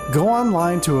Grandma. Go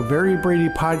online to a Very Brady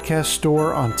Podcast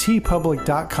store on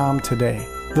tpublic.com today.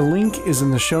 The link is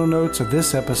in the show notes of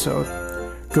this episode.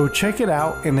 Go check it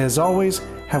out, and as always,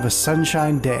 have a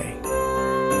sunshine day.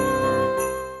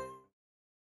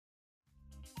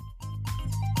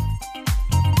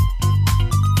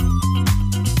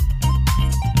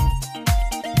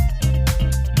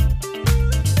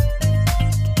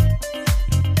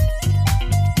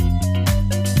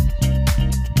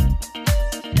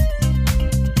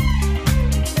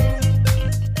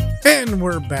 And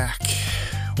we're back.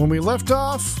 When we left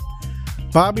off,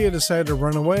 Bobby had decided to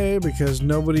run away because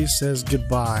nobody says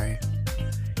goodbye.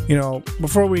 You know,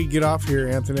 before we get off here,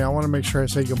 Anthony, I want to make sure I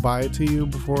say goodbye to you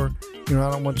before, I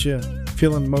don't want you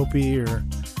feeling mopey or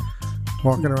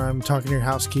walking around talking to your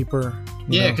housekeeper.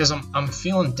 Yeah, because I'm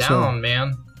feeling down,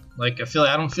 man. Like,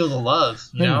 I don't feel the love,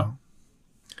 you know?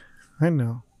 I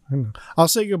know. I'll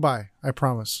say goodbye. I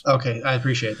promise. Okay, I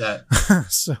appreciate that.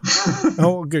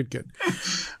 Good.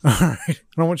 All right. I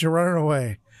don't want you running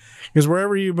away. Because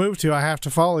wherever you move to, I have to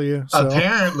follow you. So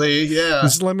Apparently, yeah.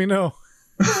 just let me know.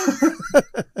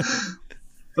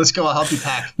 Let's go. I'll help you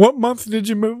pack. What month did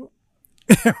you move?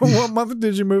 What month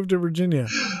did you move to Virginia?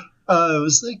 It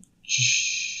was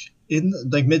in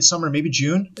midsummer, maybe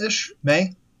June-ish,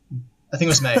 May. I think it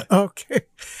was May. Okay.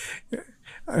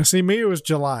 See, me, it was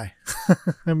July.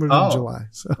 I moved in July.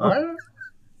 So. All right.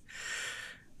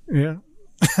 Yeah.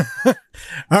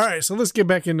 All right, so let's get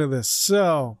back into this.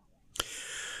 So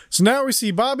now we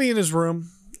see Bobby in his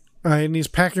room, and he's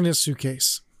packing his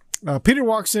suitcase. Peter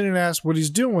walks in and asks what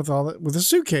he's doing with with the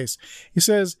suitcase. He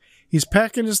says he's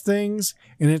packing his things,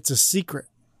 and it's a secret.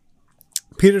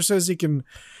 Peter says he can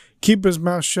keep his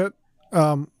mouth shut.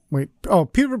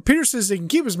 Peter says he can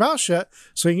keep his mouth shut,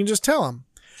 so he can just tell him.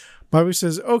 Bobby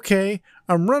says, "Okay,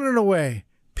 I'm running away."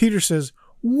 Peter says,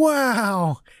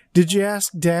 "Wow, did you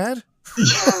ask Dad?"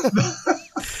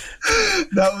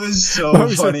 That was so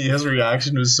funny. His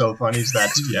reaction was so funny. He's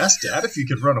that, "Did you ask Dad if you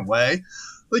could run away?"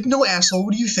 Like, no, asshole,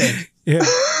 what do you think? Yeah.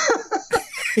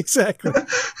 Exactly.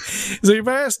 So if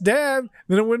I asked Dad,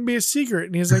 then it wouldn't be a secret.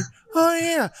 And he's like, "Oh,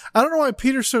 yeah." I don't know why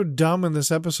Peter's so dumb in this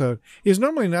episode. He's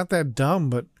normally not that dumb,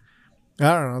 but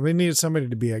I don't know. They needed somebody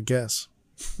to be, I guess.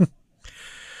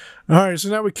 All right, so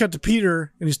now we cut to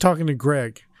Peter, and he's talking to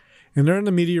Greg. And they're in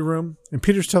the media room, and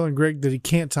Peter's telling Greg that he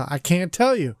can't tell. "I can't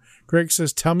tell you." Greg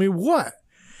says, "Tell me what?"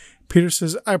 Peter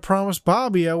says, "I promised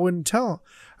Bobby I wouldn't tell.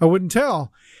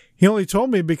 He only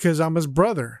told me because I'm his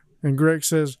brother." And Greg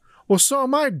says, "Well, so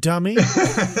am I, dummy."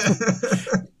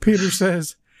 Peter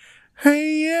says,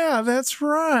 Hey, yeah, that's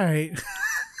right.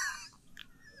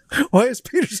 Why is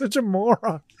Peter such a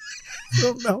moron? I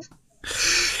don't know.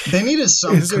 They needed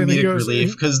some comedic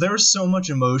relief because there was so much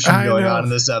emotion going on in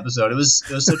this episode. It was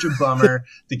such a bummer.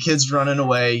 The kid's running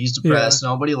away. He's depressed.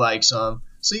 Nobody likes him.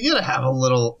 So you gotta have a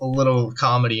little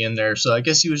comedy in there. So I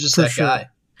guess he was just that guy.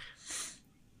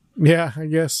 Yeah, I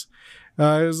guess.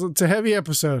 It's a heavy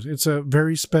episode. It's a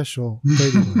very special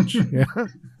Brady Bunch. Yeah.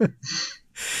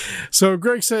 So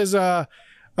Greg says,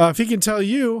 if he can tell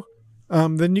you,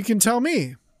 then you can tell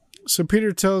me. So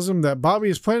Peter tells him that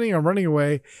Bobby is planning on running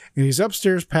away and he's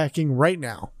upstairs packing right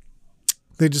now.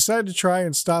 They decide to try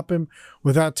and stop him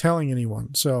without telling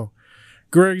anyone. So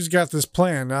Greg's got this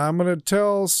plan. Now, I'm going to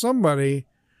tell somebody,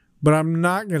 but I'm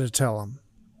not going to tell him.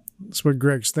 That's what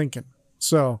Greg's thinking.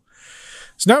 So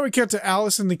now we cut to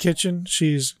Alice in the kitchen.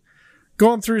 She's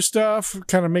going through stuff,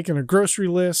 kind of making a grocery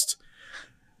list.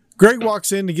 Greg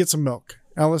walks in to get some milk.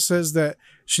 Alice says that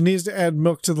she needs to add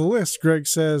milk to the list. Greg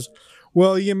says,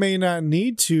 well, you may not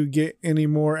need to get any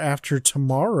more after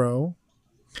tomorrow.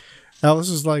 Alice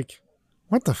is like,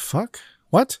 what the fuck?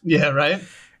 What? Yeah, right?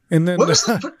 And then, come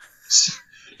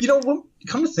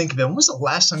to think of it, when was the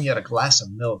last time you had a glass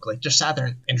of milk? Like, just sat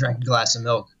there and drank a glass of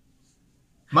milk?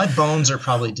 My bones are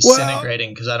probably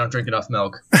disintegrating because I don't drink enough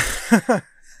milk. I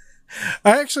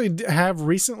actually have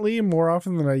recently, more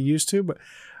often than I used to, but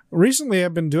recently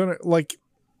I've been doing it. Like,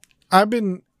 I've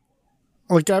been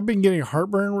getting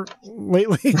heartburn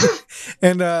lately.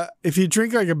 And if you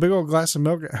drink like a big old glass of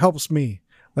milk, it helps me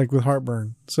like with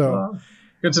heartburn. So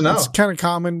good to know. It's kind of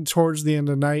common towards the end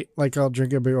of the night. Like I'll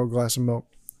drink a big old glass of milk.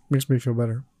 Makes me feel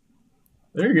better.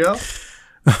 There you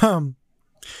go.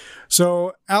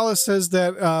 So Alice says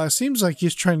that seems like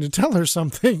he's trying to tell her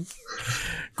something.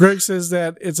 Greg says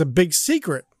that it's a big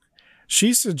secret.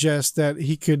 She suggests that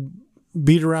he could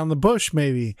beat around the bush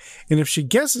maybe. And if she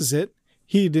guesses it,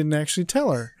 he didn't actually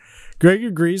tell her. Greg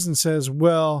agrees and says,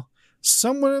 well,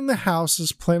 someone in the house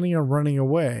is planning on running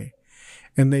away,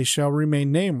 and they shall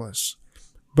remain nameless.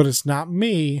 But it's not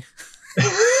me.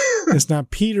 It's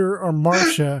not Peter or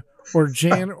Marcia or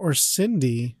Jan or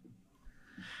Cindy.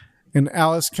 And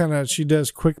Alice she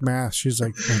does quick math. She's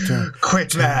like,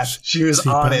 quick math. She was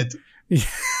on it. Yeah.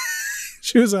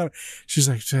 She was on it. She's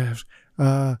like,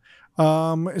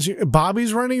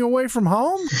 Bobby's running away from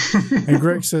home? And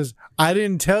Greg says, I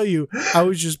didn't tell you. I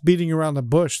was just beating around the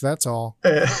bush. That's all.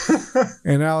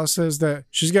 And Alice says that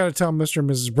she's got to tell Mr. and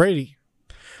Mrs. Brady.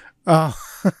 Now,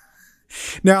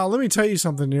 let me tell you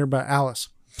something here about Alice.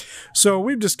 So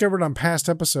we've discovered on past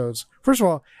episodes, first of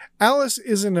all, Alice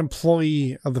is an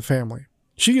employee of the family.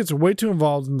 She gets way too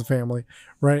involved in the family,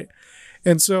 right?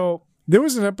 And so there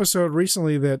was an episode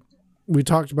recently that we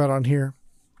talked about on here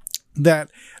that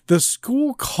the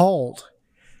school called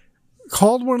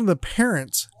one of the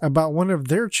parents about one of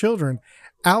their children.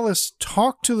 Alice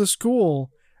talked to the school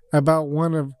about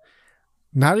one of,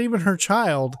 not even her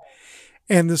child,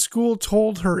 and the school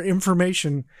told her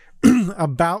information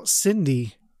about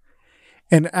Cindy,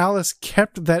 and Alice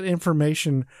kept that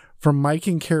information from Mike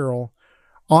and Carol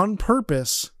on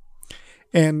purpose.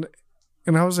 And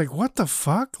I was like, what the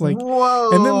fuck? Like,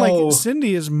 whoa. And then like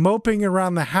Cindy is moping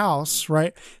around the house,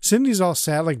 right? Cindy's all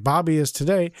sad like Bobby is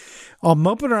today, all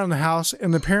moping around the house,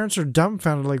 and the parents are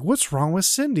dumbfounded. Like, what's wrong with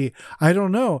Cindy? I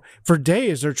don't know. For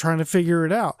days, they're trying to figure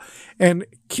it out. And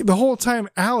the whole time,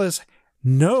 Alice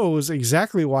knows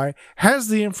exactly why, has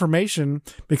the information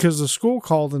because the school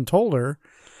called and told her,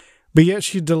 but yet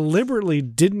she deliberately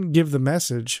didn't give the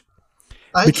message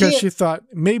because she thought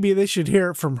maybe they should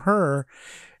hear it from her.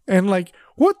 And like,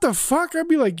 what the fuck? I'd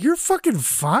be like, you're fucking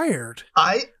fired.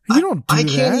 You don't do that. I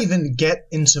can't even get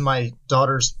into my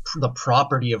daughter's the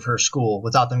property of her school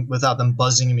without them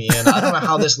buzzing me in. I don't know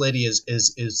how this lady is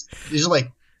these are like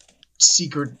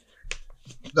secret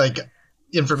like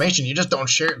information. You just don't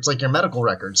share. It's like your medical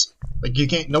records. Like you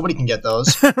can't. Nobody can get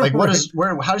those. Like what is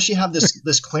where? How does she have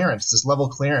this clearance? This level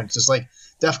clearance? It's like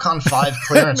DEFCON 5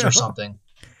 clearance or something.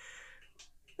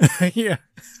 Yeah.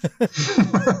 I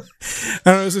don't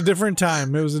know, it was a different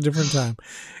time.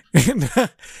 And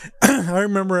I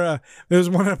remember there was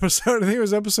one episode, I think it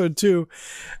was episode 2.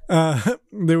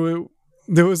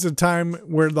 There was a time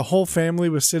where the whole family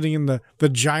was sitting in the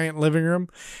giant living room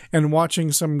and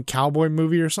watching some cowboy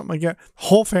movie or something like that.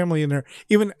 Whole family in there.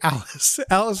 Even Alice.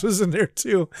 Alice was in there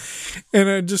too.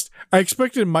 And I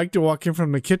expected Mike to walk in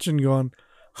from the kitchen going,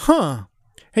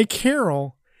 hey,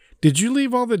 Carol, did you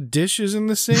leave all the dishes in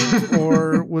the sink,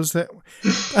 or was that?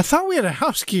 I thought we had a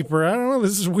housekeeper. I don't know.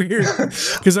 This is weird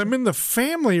because I'm in the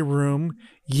family room,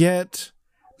 yet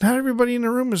not everybody in the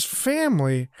room is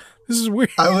family. This is weird.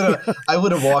 I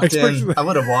would have walked in. I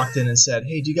would have walked in and said,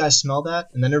 "Hey, do you guys smell that?"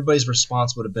 And then everybody's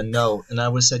response would have been no. And I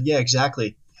would have said, "Yeah,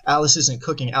 exactly. Alice isn't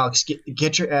cooking. Alex,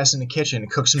 get your ass in the kitchen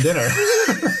and cook some dinner."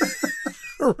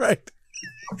 Right.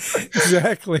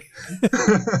 Exactly.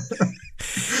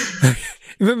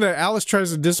 And then Alice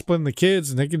tries to discipline the kids,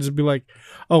 and they can just be like,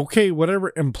 "Okay,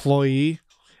 whatever, employee.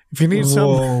 If you need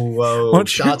something, whoa,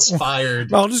 shots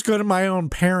fired. I'll just go to my own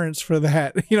parents for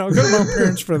that. Go to my own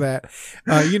parents for that.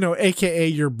 AKA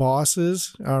your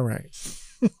bosses. All right."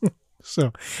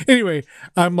 So anyway,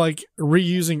 I'm like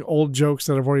reusing old jokes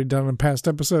that I've already done in past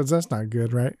episodes. That's not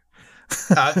good, right?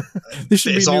 These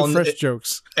should be new, fresh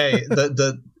jokes. Hey,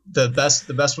 the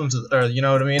best ones, or you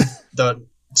know what I mean?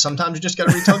 Sometimes you just got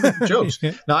to retell the jokes.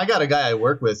 Now, I got a guy I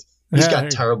work with. He's got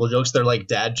terrible jokes. They're like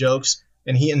dad jokes,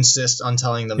 and he insists on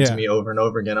telling them to me over and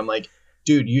over again. I'm like,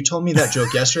 dude, you told me that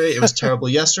joke yesterday. It was terrible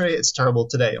yesterday. It's terrible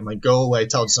today. I'm like, go away.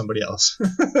 Tell it to somebody else.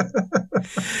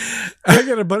 I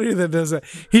got a buddy that does that.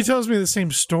 He tells me the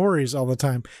same stories all the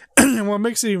time. And what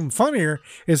makes it even funnier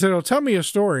is that he'll tell me a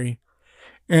story,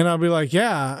 and I'll be like,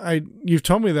 yeah, you've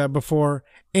told me that before,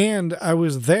 and I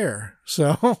was there.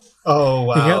 So, oh,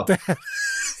 wow. You got that.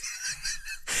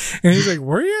 And he's like,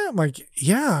 were you? I'm like,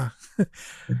 yeah.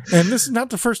 And this is not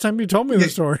the first time you told me the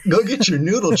story. Go get your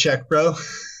noodle check, bro.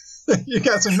 You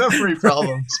got some memory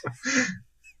problems.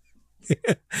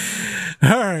 Yeah.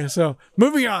 All right, so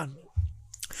moving on.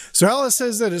 So Alice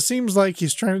says that it seems like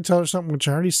he's trying to tell her something, which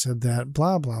I already said that.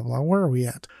 Blah, blah, blah. Where are we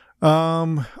at?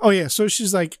 So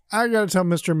she's like, I got to tell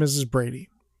Mr. and Mrs. Brady.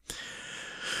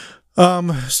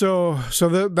 So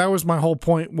that was my whole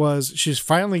point, was she's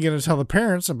finally going to tell the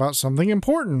parents about something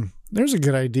important. There's a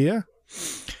good idea.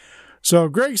 So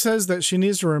Greg says that she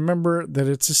needs to remember that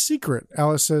it's a secret.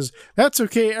 Alice says, that's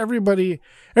okay. Everybody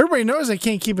knows I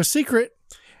can't keep a secret.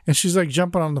 And she's like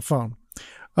jumping on the phone.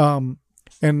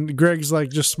 And Greg's like,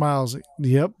 just smiles.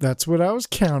 Yep. That's what I was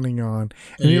counting on.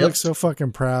 And he looks so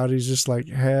fucking proud. He's just like,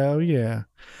 hell yeah.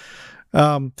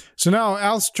 So now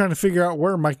Alice is trying to figure out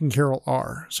where Mike and Carol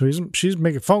are. So she's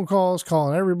making phone calls,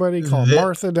 calling everybody, calling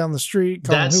Martha down the street.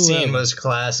 That scene was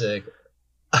classic.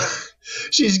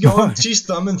 She's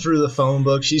thumbing through the phone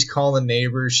book. She's calling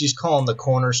neighbors. She's calling the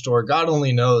corner store. God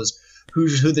only knows who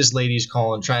this lady's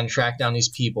calling, trying to track down these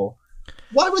people.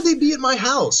 Why would they be at my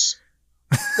house?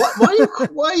 Why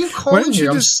are you calling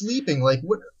here? I'm sleeping. Like,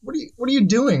 what are you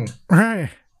doing? Right.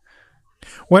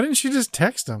 Why didn't she just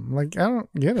text them? Like, I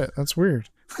don't get it. That's weird.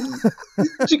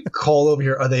 Did you call over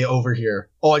here? Are they over here?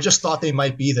 Oh, I just thought they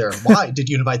might be there. Why? Did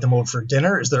you invite them over for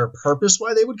dinner? Is there a purpose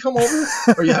why they would come over?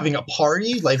 Are you having a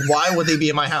party? Like, why would they be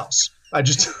in my house? I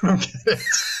just don't get it.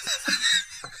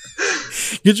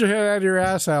 Get your head out of your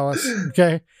ass, Alice.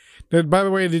 Okay. By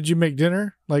the way, did you make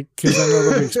dinner? Like, because I know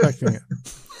they'll be expecting it.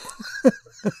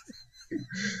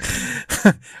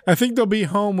 I think they'll be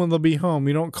home when they'll be home.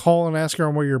 You don't call and ask her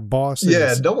where your boss is.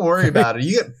 Yeah, don't worry about it.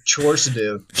 You got chores to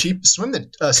do. Sweep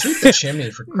the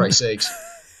chimney, for Christ's sakes.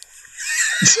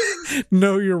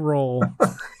 Know your role.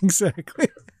 Exactly.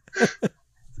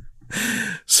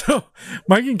 So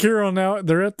Mike and Carol now,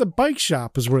 they're at the bike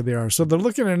shop is where they are. So they're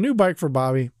looking at a new bike for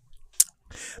Bobby.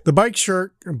 The bike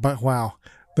shark, but wow.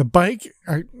 The bike,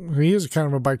 he is kind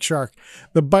of a bike shark.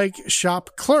 The bike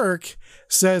shop clerk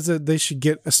says that they should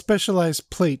get a specialized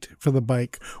plate for the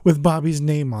bike with Bobby's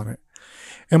name on it.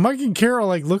 And Mike and Carol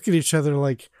look at each other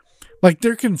like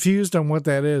they're confused on what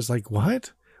that is. Like,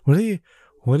 what?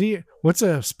 What's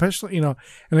a special, And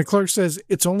the clerk says,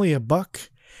 it's only $1.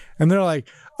 And they're like,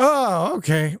 oh,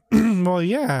 okay. Well,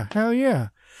 yeah, hell yeah.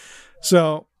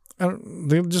 So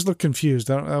they just look confused.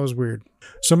 That was weird.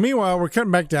 So meanwhile, we're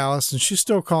cutting back to Alice, and she's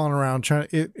still calling around.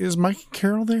 Is Mike and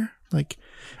Carol there? Like,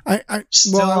 I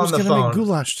was going to make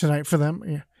goulash tonight for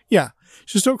them. Yeah.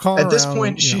 She's still calling around. At this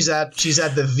point, she's at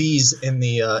the V's in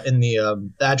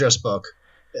the address book.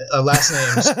 Last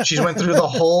names. She went through the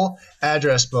whole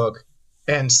address book,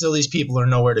 and still these people are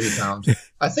nowhere to be found.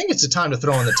 I think it's the time to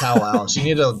throw in the towel, Alice. You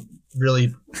need to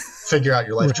really figure out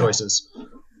your life choices.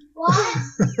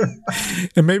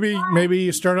 And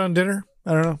maybe start on dinner.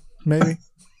 I don't know. Maybe.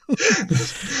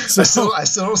 So, I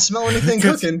still don't smell anything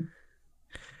cooking.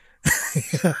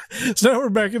 Yeah. So now we're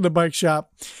back in the bike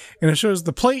shop, and it shows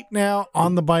the plate now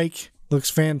on the bike. Looks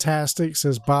fantastic,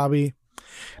 says Bobby.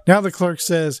 Now the clerk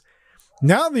says,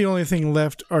 now the only thing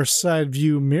left are side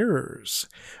view mirrors.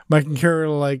 Mike and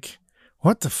Carol are like,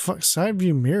 what the fuck? Side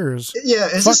view mirrors? Yeah,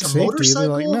 is this a safety.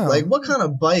 motorcycle? Like, no. Like, what kind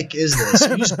of bike is this?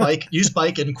 Use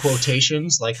bike in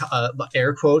quotations, like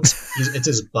air quotes. It's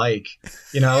his bike.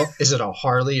 Is it a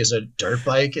Harley? Is it a dirt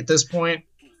bike at this point?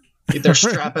 They're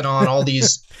strapping on all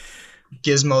these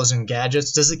gizmos and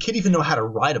gadgets. Does the kid even know how to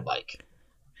ride a bike?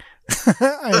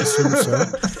 I assume so.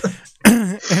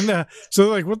 And so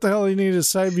like, what the hell do you need a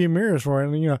side view mirrors for?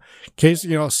 And case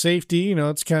safety.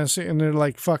 It's kind of, and they're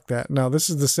like, fuck that. No, this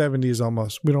is the 70s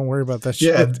almost. We don't worry about that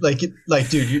shit. Yeah, like,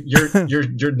 dude,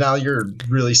 you're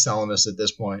really selling us at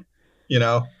this point.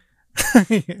 Yeah.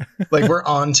 Like, we're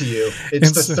on to you.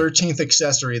 It's the 13th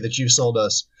accessory that you sold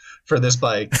us for this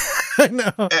bike. I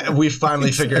know. And we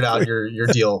finally figured out your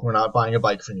deal. We're not buying a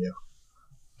bike from you.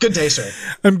 Good day, sir.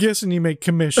 I'm guessing you make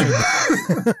commission.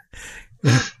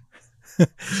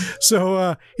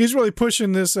 So he's really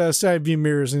pushing this side view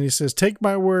mirrors, and he says, "Take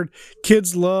my word,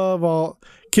 kids love all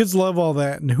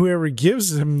that, and whoever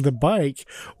gives him the bike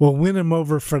will win him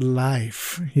over for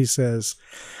life." He says,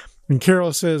 and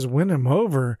Carol says, "Win him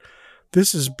over?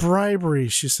 This is bribery,"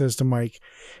 she says to Mike.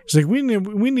 He's like, "We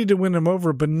need to win him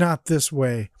over, but not this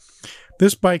way.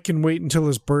 This bike can wait until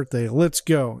his birthday. Let's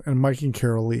go." And Mike and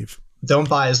Carol leave. Don't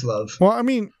buy his love. Well, I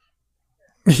mean,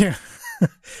 yeah.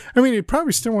 I mean, he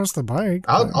probably still wants the bike.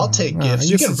 I'll take gifts.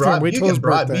 You can bribe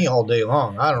me all day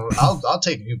long. I'll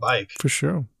take a new bike for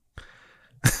sure.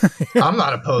 I'm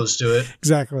not opposed to it.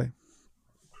 Exactly.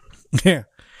 Yeah.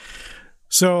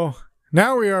 So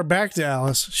now we are back to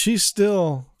Alice. She's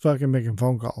still fucking making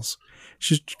phone calls.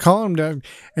 She's calling him down,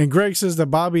 and Greg says that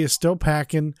Bobby is still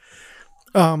packing.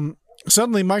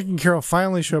 Suddenly, Mike and Carol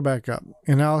finally show back up,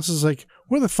 and Alice is like,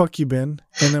 "Where the fuck you been?"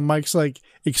 And then Mike's like,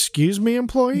 "Excuse me,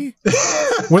 employee?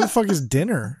 Where the fuck is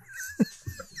dinner?"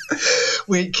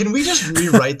 Wait, can we just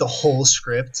rewrite the whole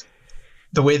script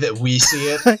the way that we see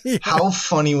it? Yeah. How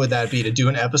funny would that be to do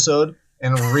an episode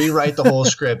and rewrite the whole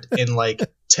script in like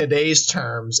today's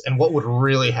terms and what would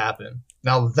really happen?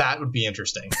 Now that would be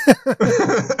interesting.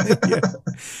 Yeah.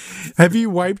 Have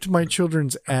you wiped my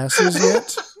children's asses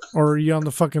yet? Or are you on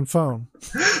the fucking phone?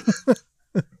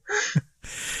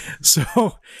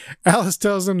 So Alice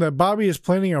tells them that Bobby is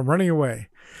planning on running away.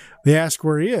 They ask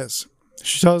where he is.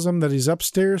 She tells them that he's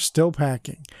upstairs still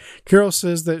packing. Carol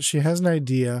says that she has an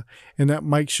idea and that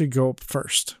Mike should go up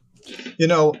first.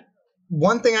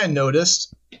 One thing I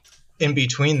noticed in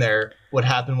between there, what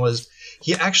happened was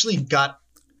he actually got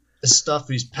the stuff.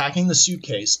 He's packing the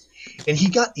suitcase and he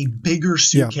got a bigger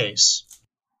suitcase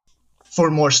for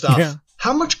more stuff. Yeah.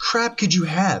 How much crap could you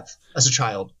have as a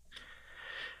child?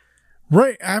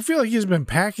 Right. I feel like he's been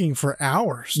packing for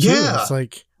hours. Too. Yeah. It's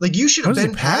like you should have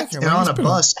been packed and on a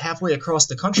bus halfway across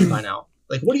the country by now.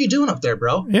 Like, what are you doing up there,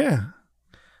 bro? Yeah.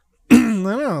 I don't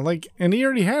know. Like, and he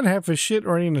already had half his shit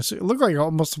already in a suit. It looked like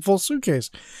almost a full suitcase.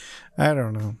 I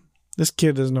don't know. This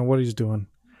kid doesn't know what he's doing.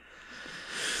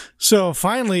 So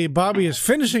finally, Bobby is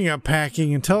finishing up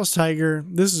packing and tells Tiger,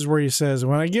 this is where he says,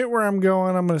 "When I get where I'm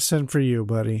going, I'm going to send for you,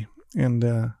 buddy." And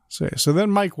so then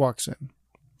Mike walks in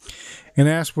and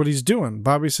asks what he's doing.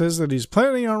 Bobby says that he's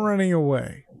planning on running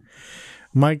away.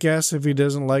 Mike asks if he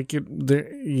doesn't like it.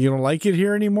 You don't like it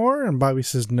here anymore? And Bobby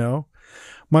says no.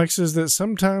 Mike says that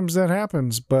sometimes that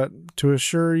happens, but to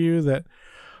assure you that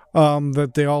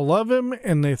that they all love him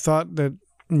and they thought that,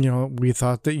 we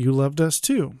thought that you loved us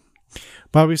too.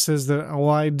 Bobby says that, "Well,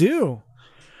 I do.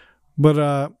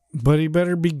 But he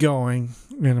better be going."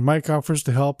 And Mike offers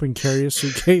to help and carry a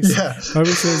suitcase. Yeah. Bobby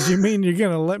says, "You mean you're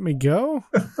going to let me go?"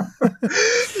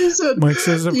 Mike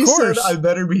says, "Of course. He said, I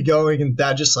better be going." And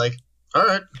Dad just like, "All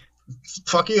right,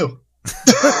 fuck you."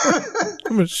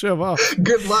 I'm going to shove off.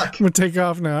 Good luck. I'm going to take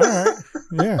off now. All right.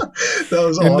 Yeah. That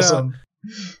was awesome.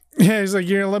 He's like,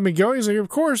 "You're going to let me go?" He's like, "Of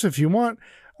course, if you want."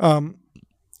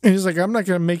 And he's like, "I'm not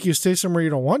going to make you stay somewhere you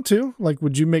don't want to. Like,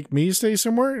 would you make me stay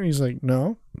somewhere?" And he's like,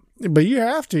 "No, but you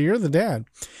have to. You're the dad."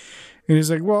 And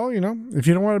he's like, "Well, if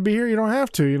you don't want to be here, you don't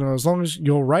have to, as long as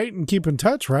you'll write and keep in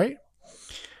touch, right?"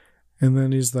 And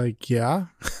then he's like, "Yeah."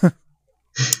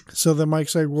 So then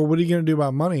Mike's like, "Well, what are you going to do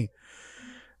about money?"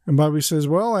 And Bobby says,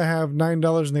 "Well, I have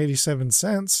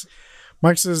 $9.87.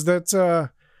 Mike says, "That's,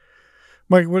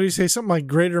 Mike, what do you say? Something like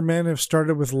greater men have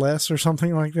started with less or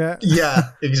something like that?" Yeah,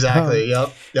 exactly.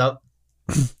 Yep.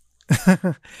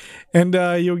 And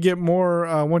you'll get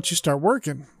more once you start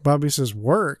working. Bobby says,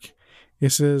 "Work?" He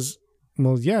says,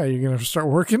 "Well, yeah, you're going to start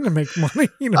working to make money."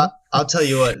 I'll tell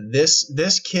you what,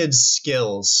 this kid's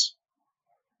skills,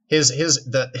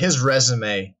 his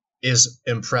resume is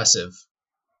impressive.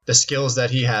 The skills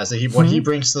that he has, what he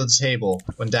brings to the table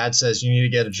when Dad says you need to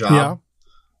get a job. Yeah.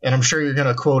 And I'm sure you're going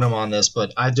to quote him on this,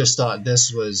 but I just thought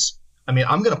this was, I'm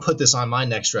going to put this on my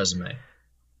next resume.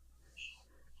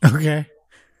 Okay.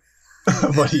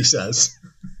 What he says.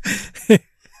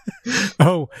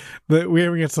 Oh, but we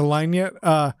haven't get to the line yet.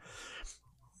 Well,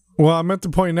 I'm at the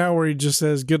point now where he just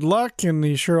says, "Good luck," and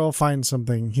he's sure I'll find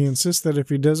something. He insists that if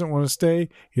he doesn't want to stay,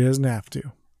 he doesn't have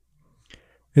to.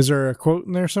 Is there a quote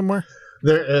in there somewhere?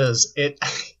 There is.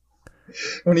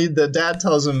 When the dad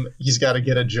tells him he's got to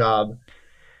get a job,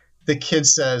 the kid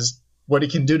says what he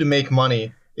can do to make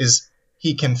money is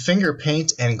he can finger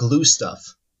paint and glue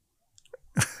stuff.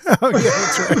 Oh yeah,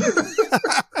 that's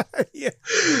right. Yeah.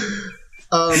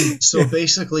 So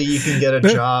basically, you can get a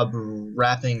job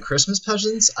wrapping Christmas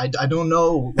presents. I don't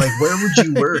know, like, where would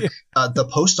you work? The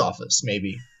post office,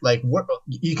 maybe. Like, what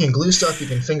you can glue stuff, you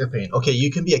can finger paint. Okay,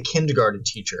 you can be a kindergarten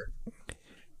teacher.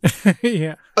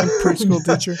 Yeah, a preschool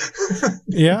teacher.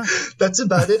 Yeah, that's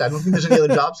about it. I don't think there's any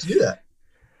other jobs to do that.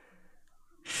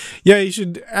 Yeah, you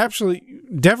should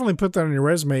definitely put that on your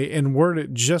resume and word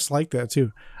it just like that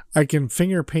too. I can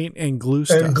finger paint and glue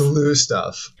stuff. And glue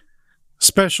stuff.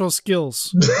 Special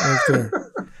skills right there.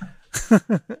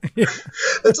 Yeah.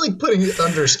 That's like putting it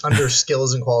under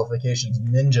skills and qualifications,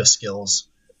 ninja skills.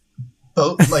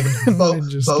 Bow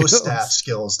staff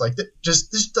skills. Like,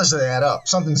 this doesn't add up.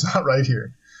 Something's not right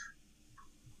here.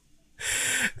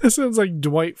 That sounds like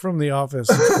Dwight from The Office.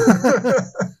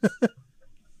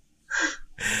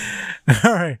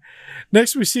 All right.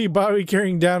 Next, we see Bobby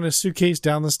carrying down his suitcase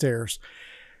down the stairs.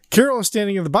 Carol is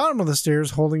standing at the bottom of the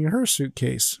stairs holding her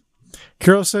suitcase.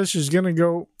 Carol says she's going to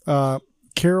go.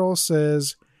 Carol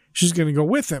says she's going to go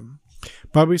with him.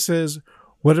 Bobby says,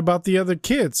 "What about the other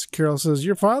kids?" Carol says,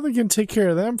 "Your father can take care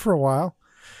of them for a while."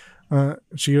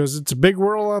 She goes, "It's a big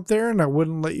world out there, and I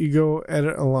wouldn't let you go at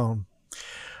it alone."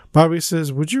 Bobby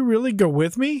says, "Would you really go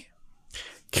with me?"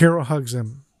 Carol hugs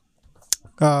him.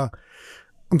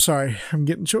 I'm sorry, I'm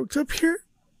getting choked up here.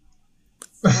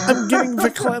 I'm getting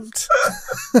verklempt.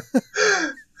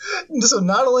 So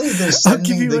not only are they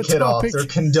sending the kid off, they're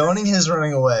condoning his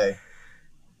running away,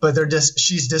 but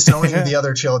she's disowning the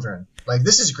other children. Like,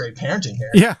 this is great parenting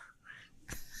here. Yeah.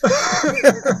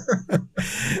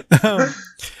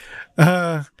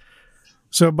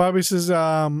 So Bobby says,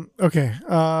 okay,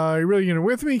 you really going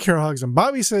with me? Carol hugs him.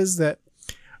 Bobby says that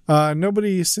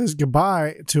nobody says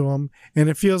goodbye to him, and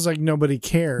it feels like nobody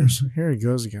cares. Here he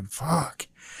goes again. Fuck.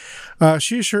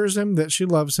 She assures him that she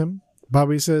loves him.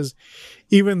 Bobby says,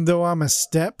 "Even though I'm a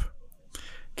step."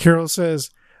 Carol says,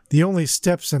 "The only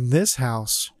steps in this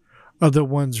house are the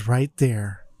ones right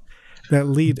there that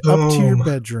lead up to your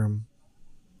bedroom."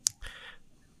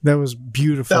 That was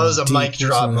beautiful. That was a mic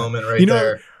drop moment right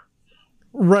there.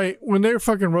 Right. When they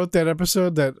fucking wrote that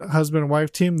episode, that husband and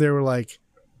wife team, they were like,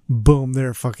 boom, there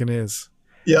it fucking is.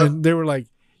 Yeah. And they were like,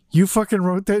 "You fucking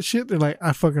wrote that shit?" They're like,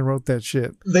 "I fucking wrote that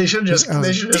shit." They should just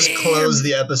close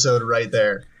the episode right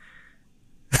there.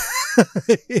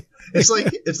 It's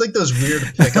like those weird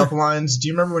pickup lines. Do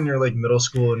you remember when you were like middle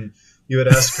school and you would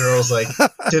ask girls like,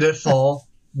 "Did it fall?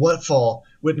 What fall?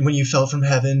 When you fell from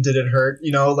heaven, did it hurt?"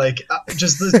 You know, like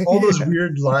all those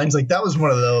weird lines. Like, that was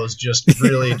one of those. Just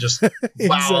really, just wow,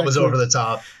 exactly. It was over the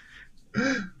top.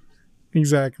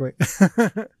 Exactly.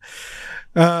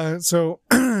 So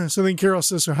then Carol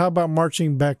says, "So how about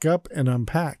marching back up and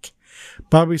unpack?"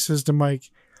 Bobby says to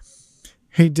Mike,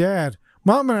 "Hey, Dad,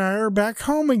 Mom and I are back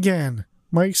home again."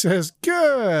 Mike says,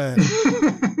 "Good."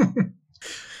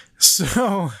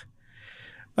 So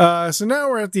now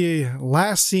we're at the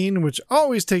last scene, which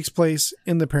always takes place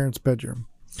in the parents' bedroom.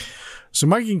 So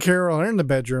Mike and Carol are in the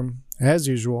bedroom, as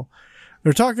usual.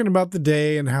 They're talking about the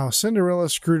day and how Cinderella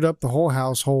screwed up the whole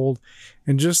household,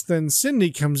 and just then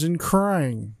Cindy comes in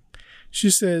crying.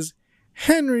 She says,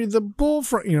 "Henry the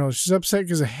bullfrog," she's upset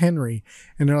because of Henry,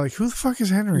 and they're like, "Who the fuck is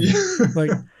Henry?"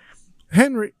 Like,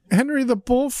 Henry the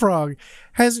bullfrog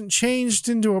hasn't changed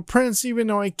into a prince, even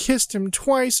though I kissed him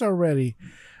twice already.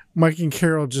 Mike and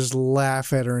Carol just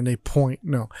laugh at her and they point.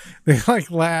 No, they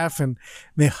laugh and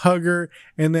they hug her,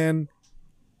 and then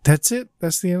that's it.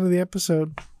 That's the end of the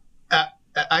episode.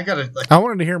 I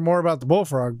wanted to hear more about the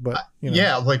bullfrog, but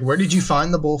yeah, like, where did you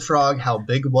find the bullfrog? How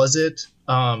big was it?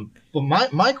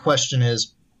 But my question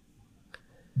is,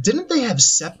 didn't they have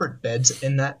separate beds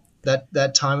in that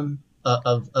time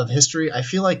of history? I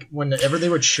feel like whenever they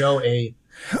would show a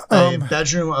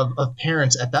bedroom of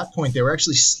parents at that point, they were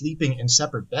actually sleeping in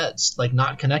separate beds, like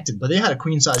not connected, but they had a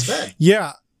queen size bed.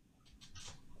 Yeah.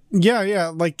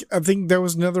 Like, I think that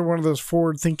was another one of those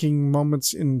forward-thinking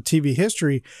moments in TV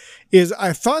history. Is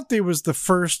I thought they was the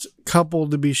first couple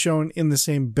to be shown in the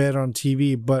same bed on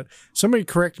TV, but somebody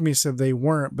corrected me, said they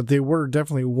weren't, but they were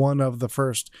definitely one of the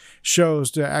first shows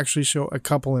to actually show a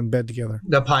couple in bed together.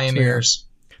 The pioneers.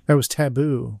 So, that was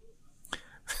taboo.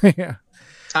 Yeah.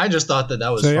 I just thought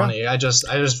that was funny. Yeah. I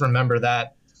just remember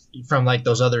that from like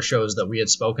those other shows that we had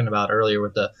spoken about earlier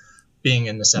with the being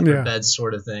in the separate beds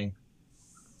sort of thing.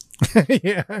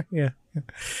 Yeah.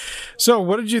 So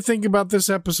what did you think about this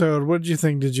episode? What did you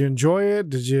think? Did you enjoy it?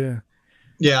 Did you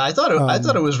Yeah, I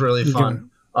thought it was really fun.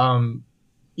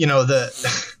 You know, the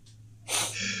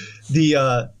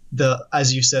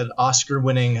as you said,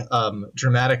 Oscar-winning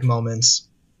dramatic moments.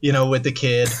 You know, with the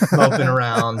kid moping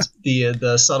around,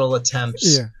 the subtle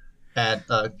attempts at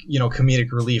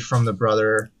comedic relief from the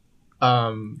brother.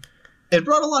 It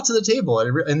brought a lot to the table,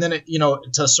 and then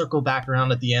to circle back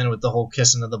around at the end with the whole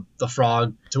kissing of the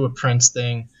frog to a Prince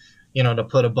thing, to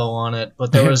put a bow on it.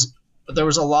 But there was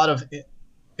a lot of,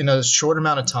 in a short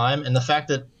amount of time, and the fact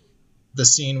that the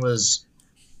scene was,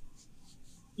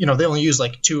 they only used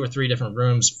like 2 or 3 different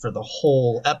rooms for the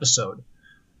whole episode.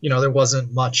 There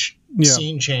wasn't much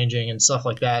scene changing and stuff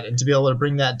like that, and to be able to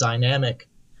bring that dynamic,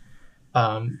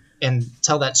 and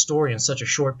tell that story in such a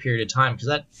short period of time,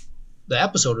 because the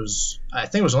episode was, I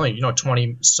think it was only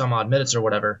 20 some odd minutes or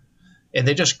whatever, and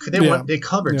they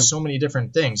covered so many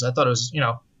different things. I thought it was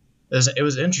it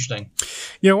was interesting.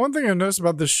 Yeah, one thing I noticed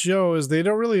about this show is they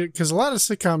don't really, because a lot of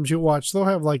sitcoms you watch, they'll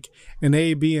have like an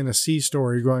A, B, and a C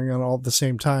story going on all at the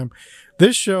same time.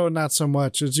 This show, not so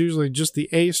much. It's usually just the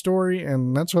A story,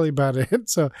 and that's really about it.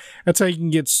 So that's how you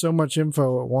can get so much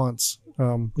info at once.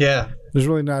 There's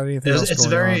really not anything else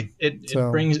going on. It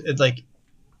brings it, like,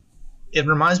 it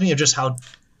reminds me of just how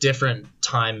different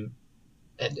time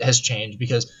has changed,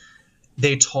 because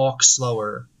they talk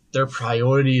slower, their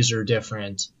priorities are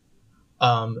different,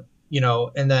 and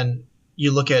then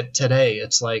you look at today,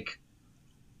 it's like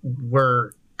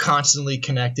we're constantly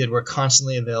connected, we're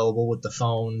constantly available with the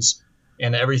phones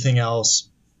and everything else.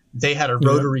 They had a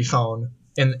rotary phone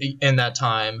in that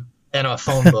time, and a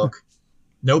phone book,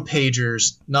 no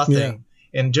pagers, nothing.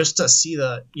 And just to see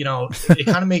it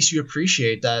kind of makes you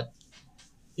appreciate that,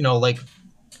 and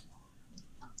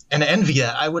envy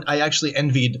that. I actually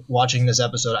envied watching this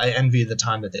episode. I envied the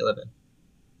time that they live in.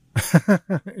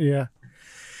 Yeah.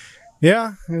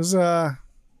 It was, I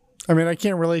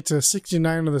can't relate to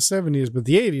 69 or the 70s, but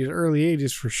the 80s, early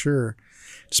 80s for sure.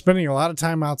 Spending a lot of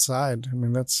time outside.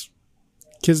 That's,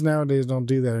 kids nowadays don't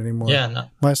do that anymore. Yeah, no.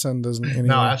 My son doesn't anymore.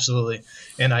 No, absolutely.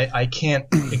 And I can't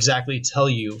exactly tell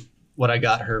you what I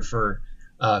got her for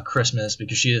Christmas,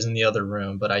 because she is in the other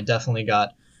room, but I definitely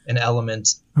got an element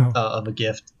of a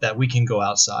gift that we can go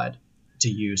outside to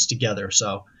use together.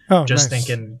 So just nice.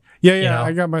 Thinking,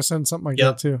 I got my son something like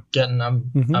that too.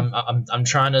 I'm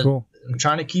trying to, cool. I'm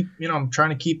trying to keep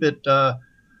it. I'm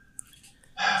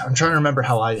trying to remember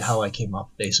how I came up,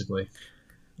 basically,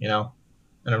 and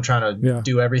I'm trying to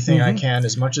do everything I can,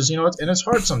 as much as, and it's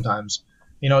hard sometimes.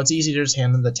 It's easy to just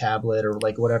hand them the tablet or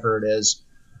like whatever it is.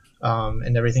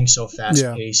 And everything's so fast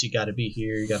paced. You got to be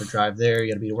here, you got to drive there,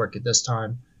 you got to be to work at this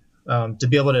time. To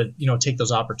be able to, take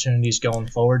those opportunities going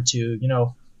forward to,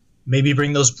 maybe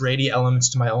bring those Brady elements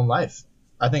to my own life.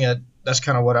 I think that's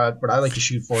kind of what I like to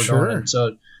shoot for going in.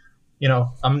 So,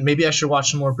 maybe I should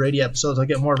watch some more Brady episodes. I'll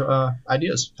get more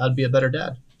ideas how to be a better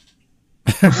dad.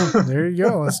 There you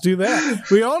go. Let's do that.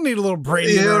 We all need a little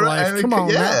Brady in our life. Come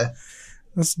on, man.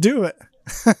 Let's do it.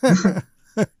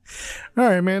 All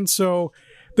right, man. So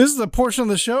this is a portion of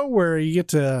the show where you get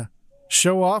to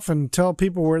show off and tell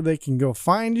people where they can go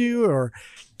find you or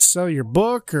sell your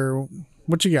book, or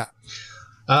what you got.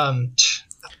 I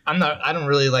don't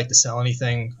really like to sell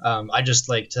anything. I just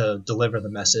like to deliver the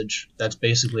message. That's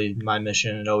basically my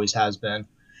mission. It always has been.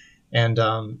 And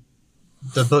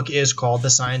the book is called The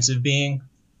Science of Being.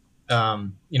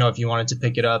 If you wanted to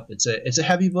pick it up, it's a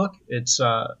heavy book. It's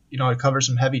it covers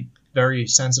some heavy, very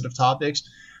sensitive topics,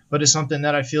 but it's something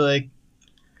that I feel like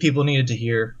people needed to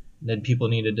hear, that people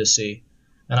needed to see.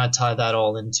 And I tie that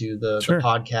all into the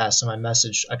podcast and my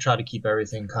message. I try to keep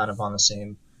everything kind of on the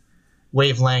same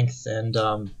wavelength and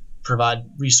provide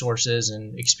resources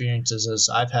and experiences as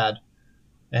I've had.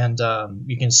 And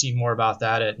you can see more about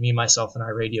that at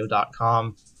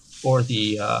memyselfandiradio.com or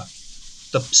the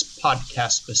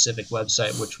podcast specific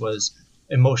website, which was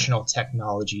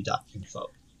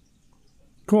emotionaltechnology.info.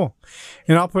 Cool.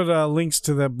 And I'll put links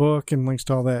to that book and links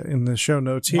to all that in the show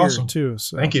notes here too.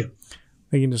 So thank you.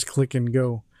 They can just click and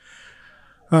go.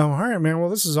 All right, man. Well,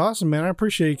 this is awesome, man. I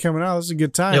appreciate you coming out. This is a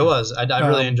good time. It was. I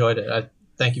really enjoyed it.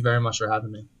 Thank you very much for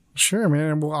having me. Sure,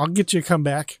 man. Well, I'll get you a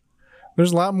comeback.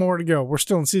 There's a lot more to go. We're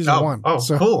still in season 1. Oh,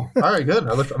 so. Cool. All right, good.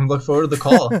 I'm looking forward to the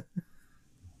call. All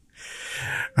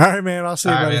right, man. I'll see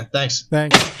you, buddy. Man. Thanks.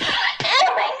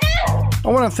 I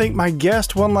want to thank my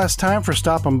guest one last time for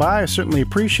stopping by. I certainly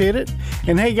appreciate it.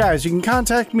 And hey, guys, you can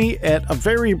contact me at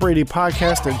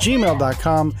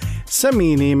averybradypodcast@gmail.com. Send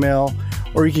me an email,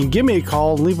 or you can give me a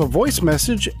call and leave a voice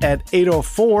message at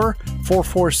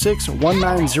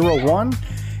 804-446-1901.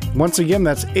 Once again,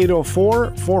 that's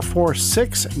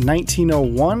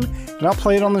 804-446-1901, and I'll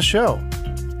play it on the show.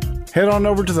 Head on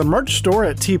over to the merch store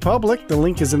at TeePublic. The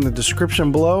link is in the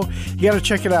description below. You got to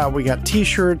check it out. We got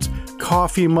t-shirts,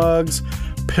 coffee mugs,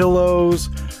 pillows,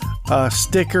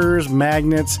 stickers,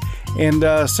 magnets,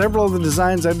 and several of the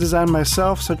designs I designed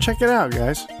myself. So check it out,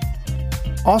 guys.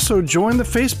 Also, join the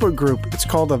Facebook group. It's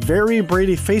called the Very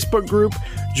Brady Facebook group.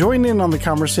 Join in on the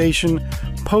conversation.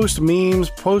 Post memes,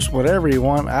 post whatever you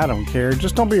want. I don't care.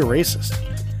 Just don't be a racist.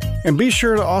 And be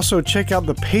sure to also check out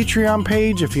the Patreon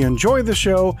page. If you enjoy the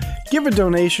show, give a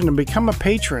donation and become a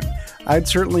patron. I'd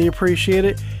certainly appreciate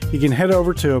it. You can head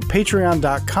over to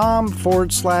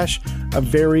patreon.com/A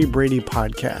Very Brady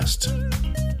Podcast.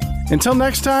 Until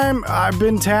next time, I've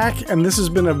been Tack, and this has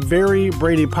been a Very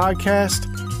Brady Podcast.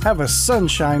 Have a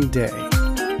sunshine day.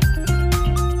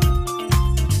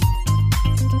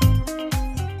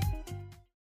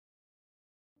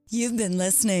 You've been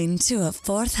listening to a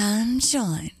Fourth Hand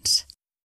Joint.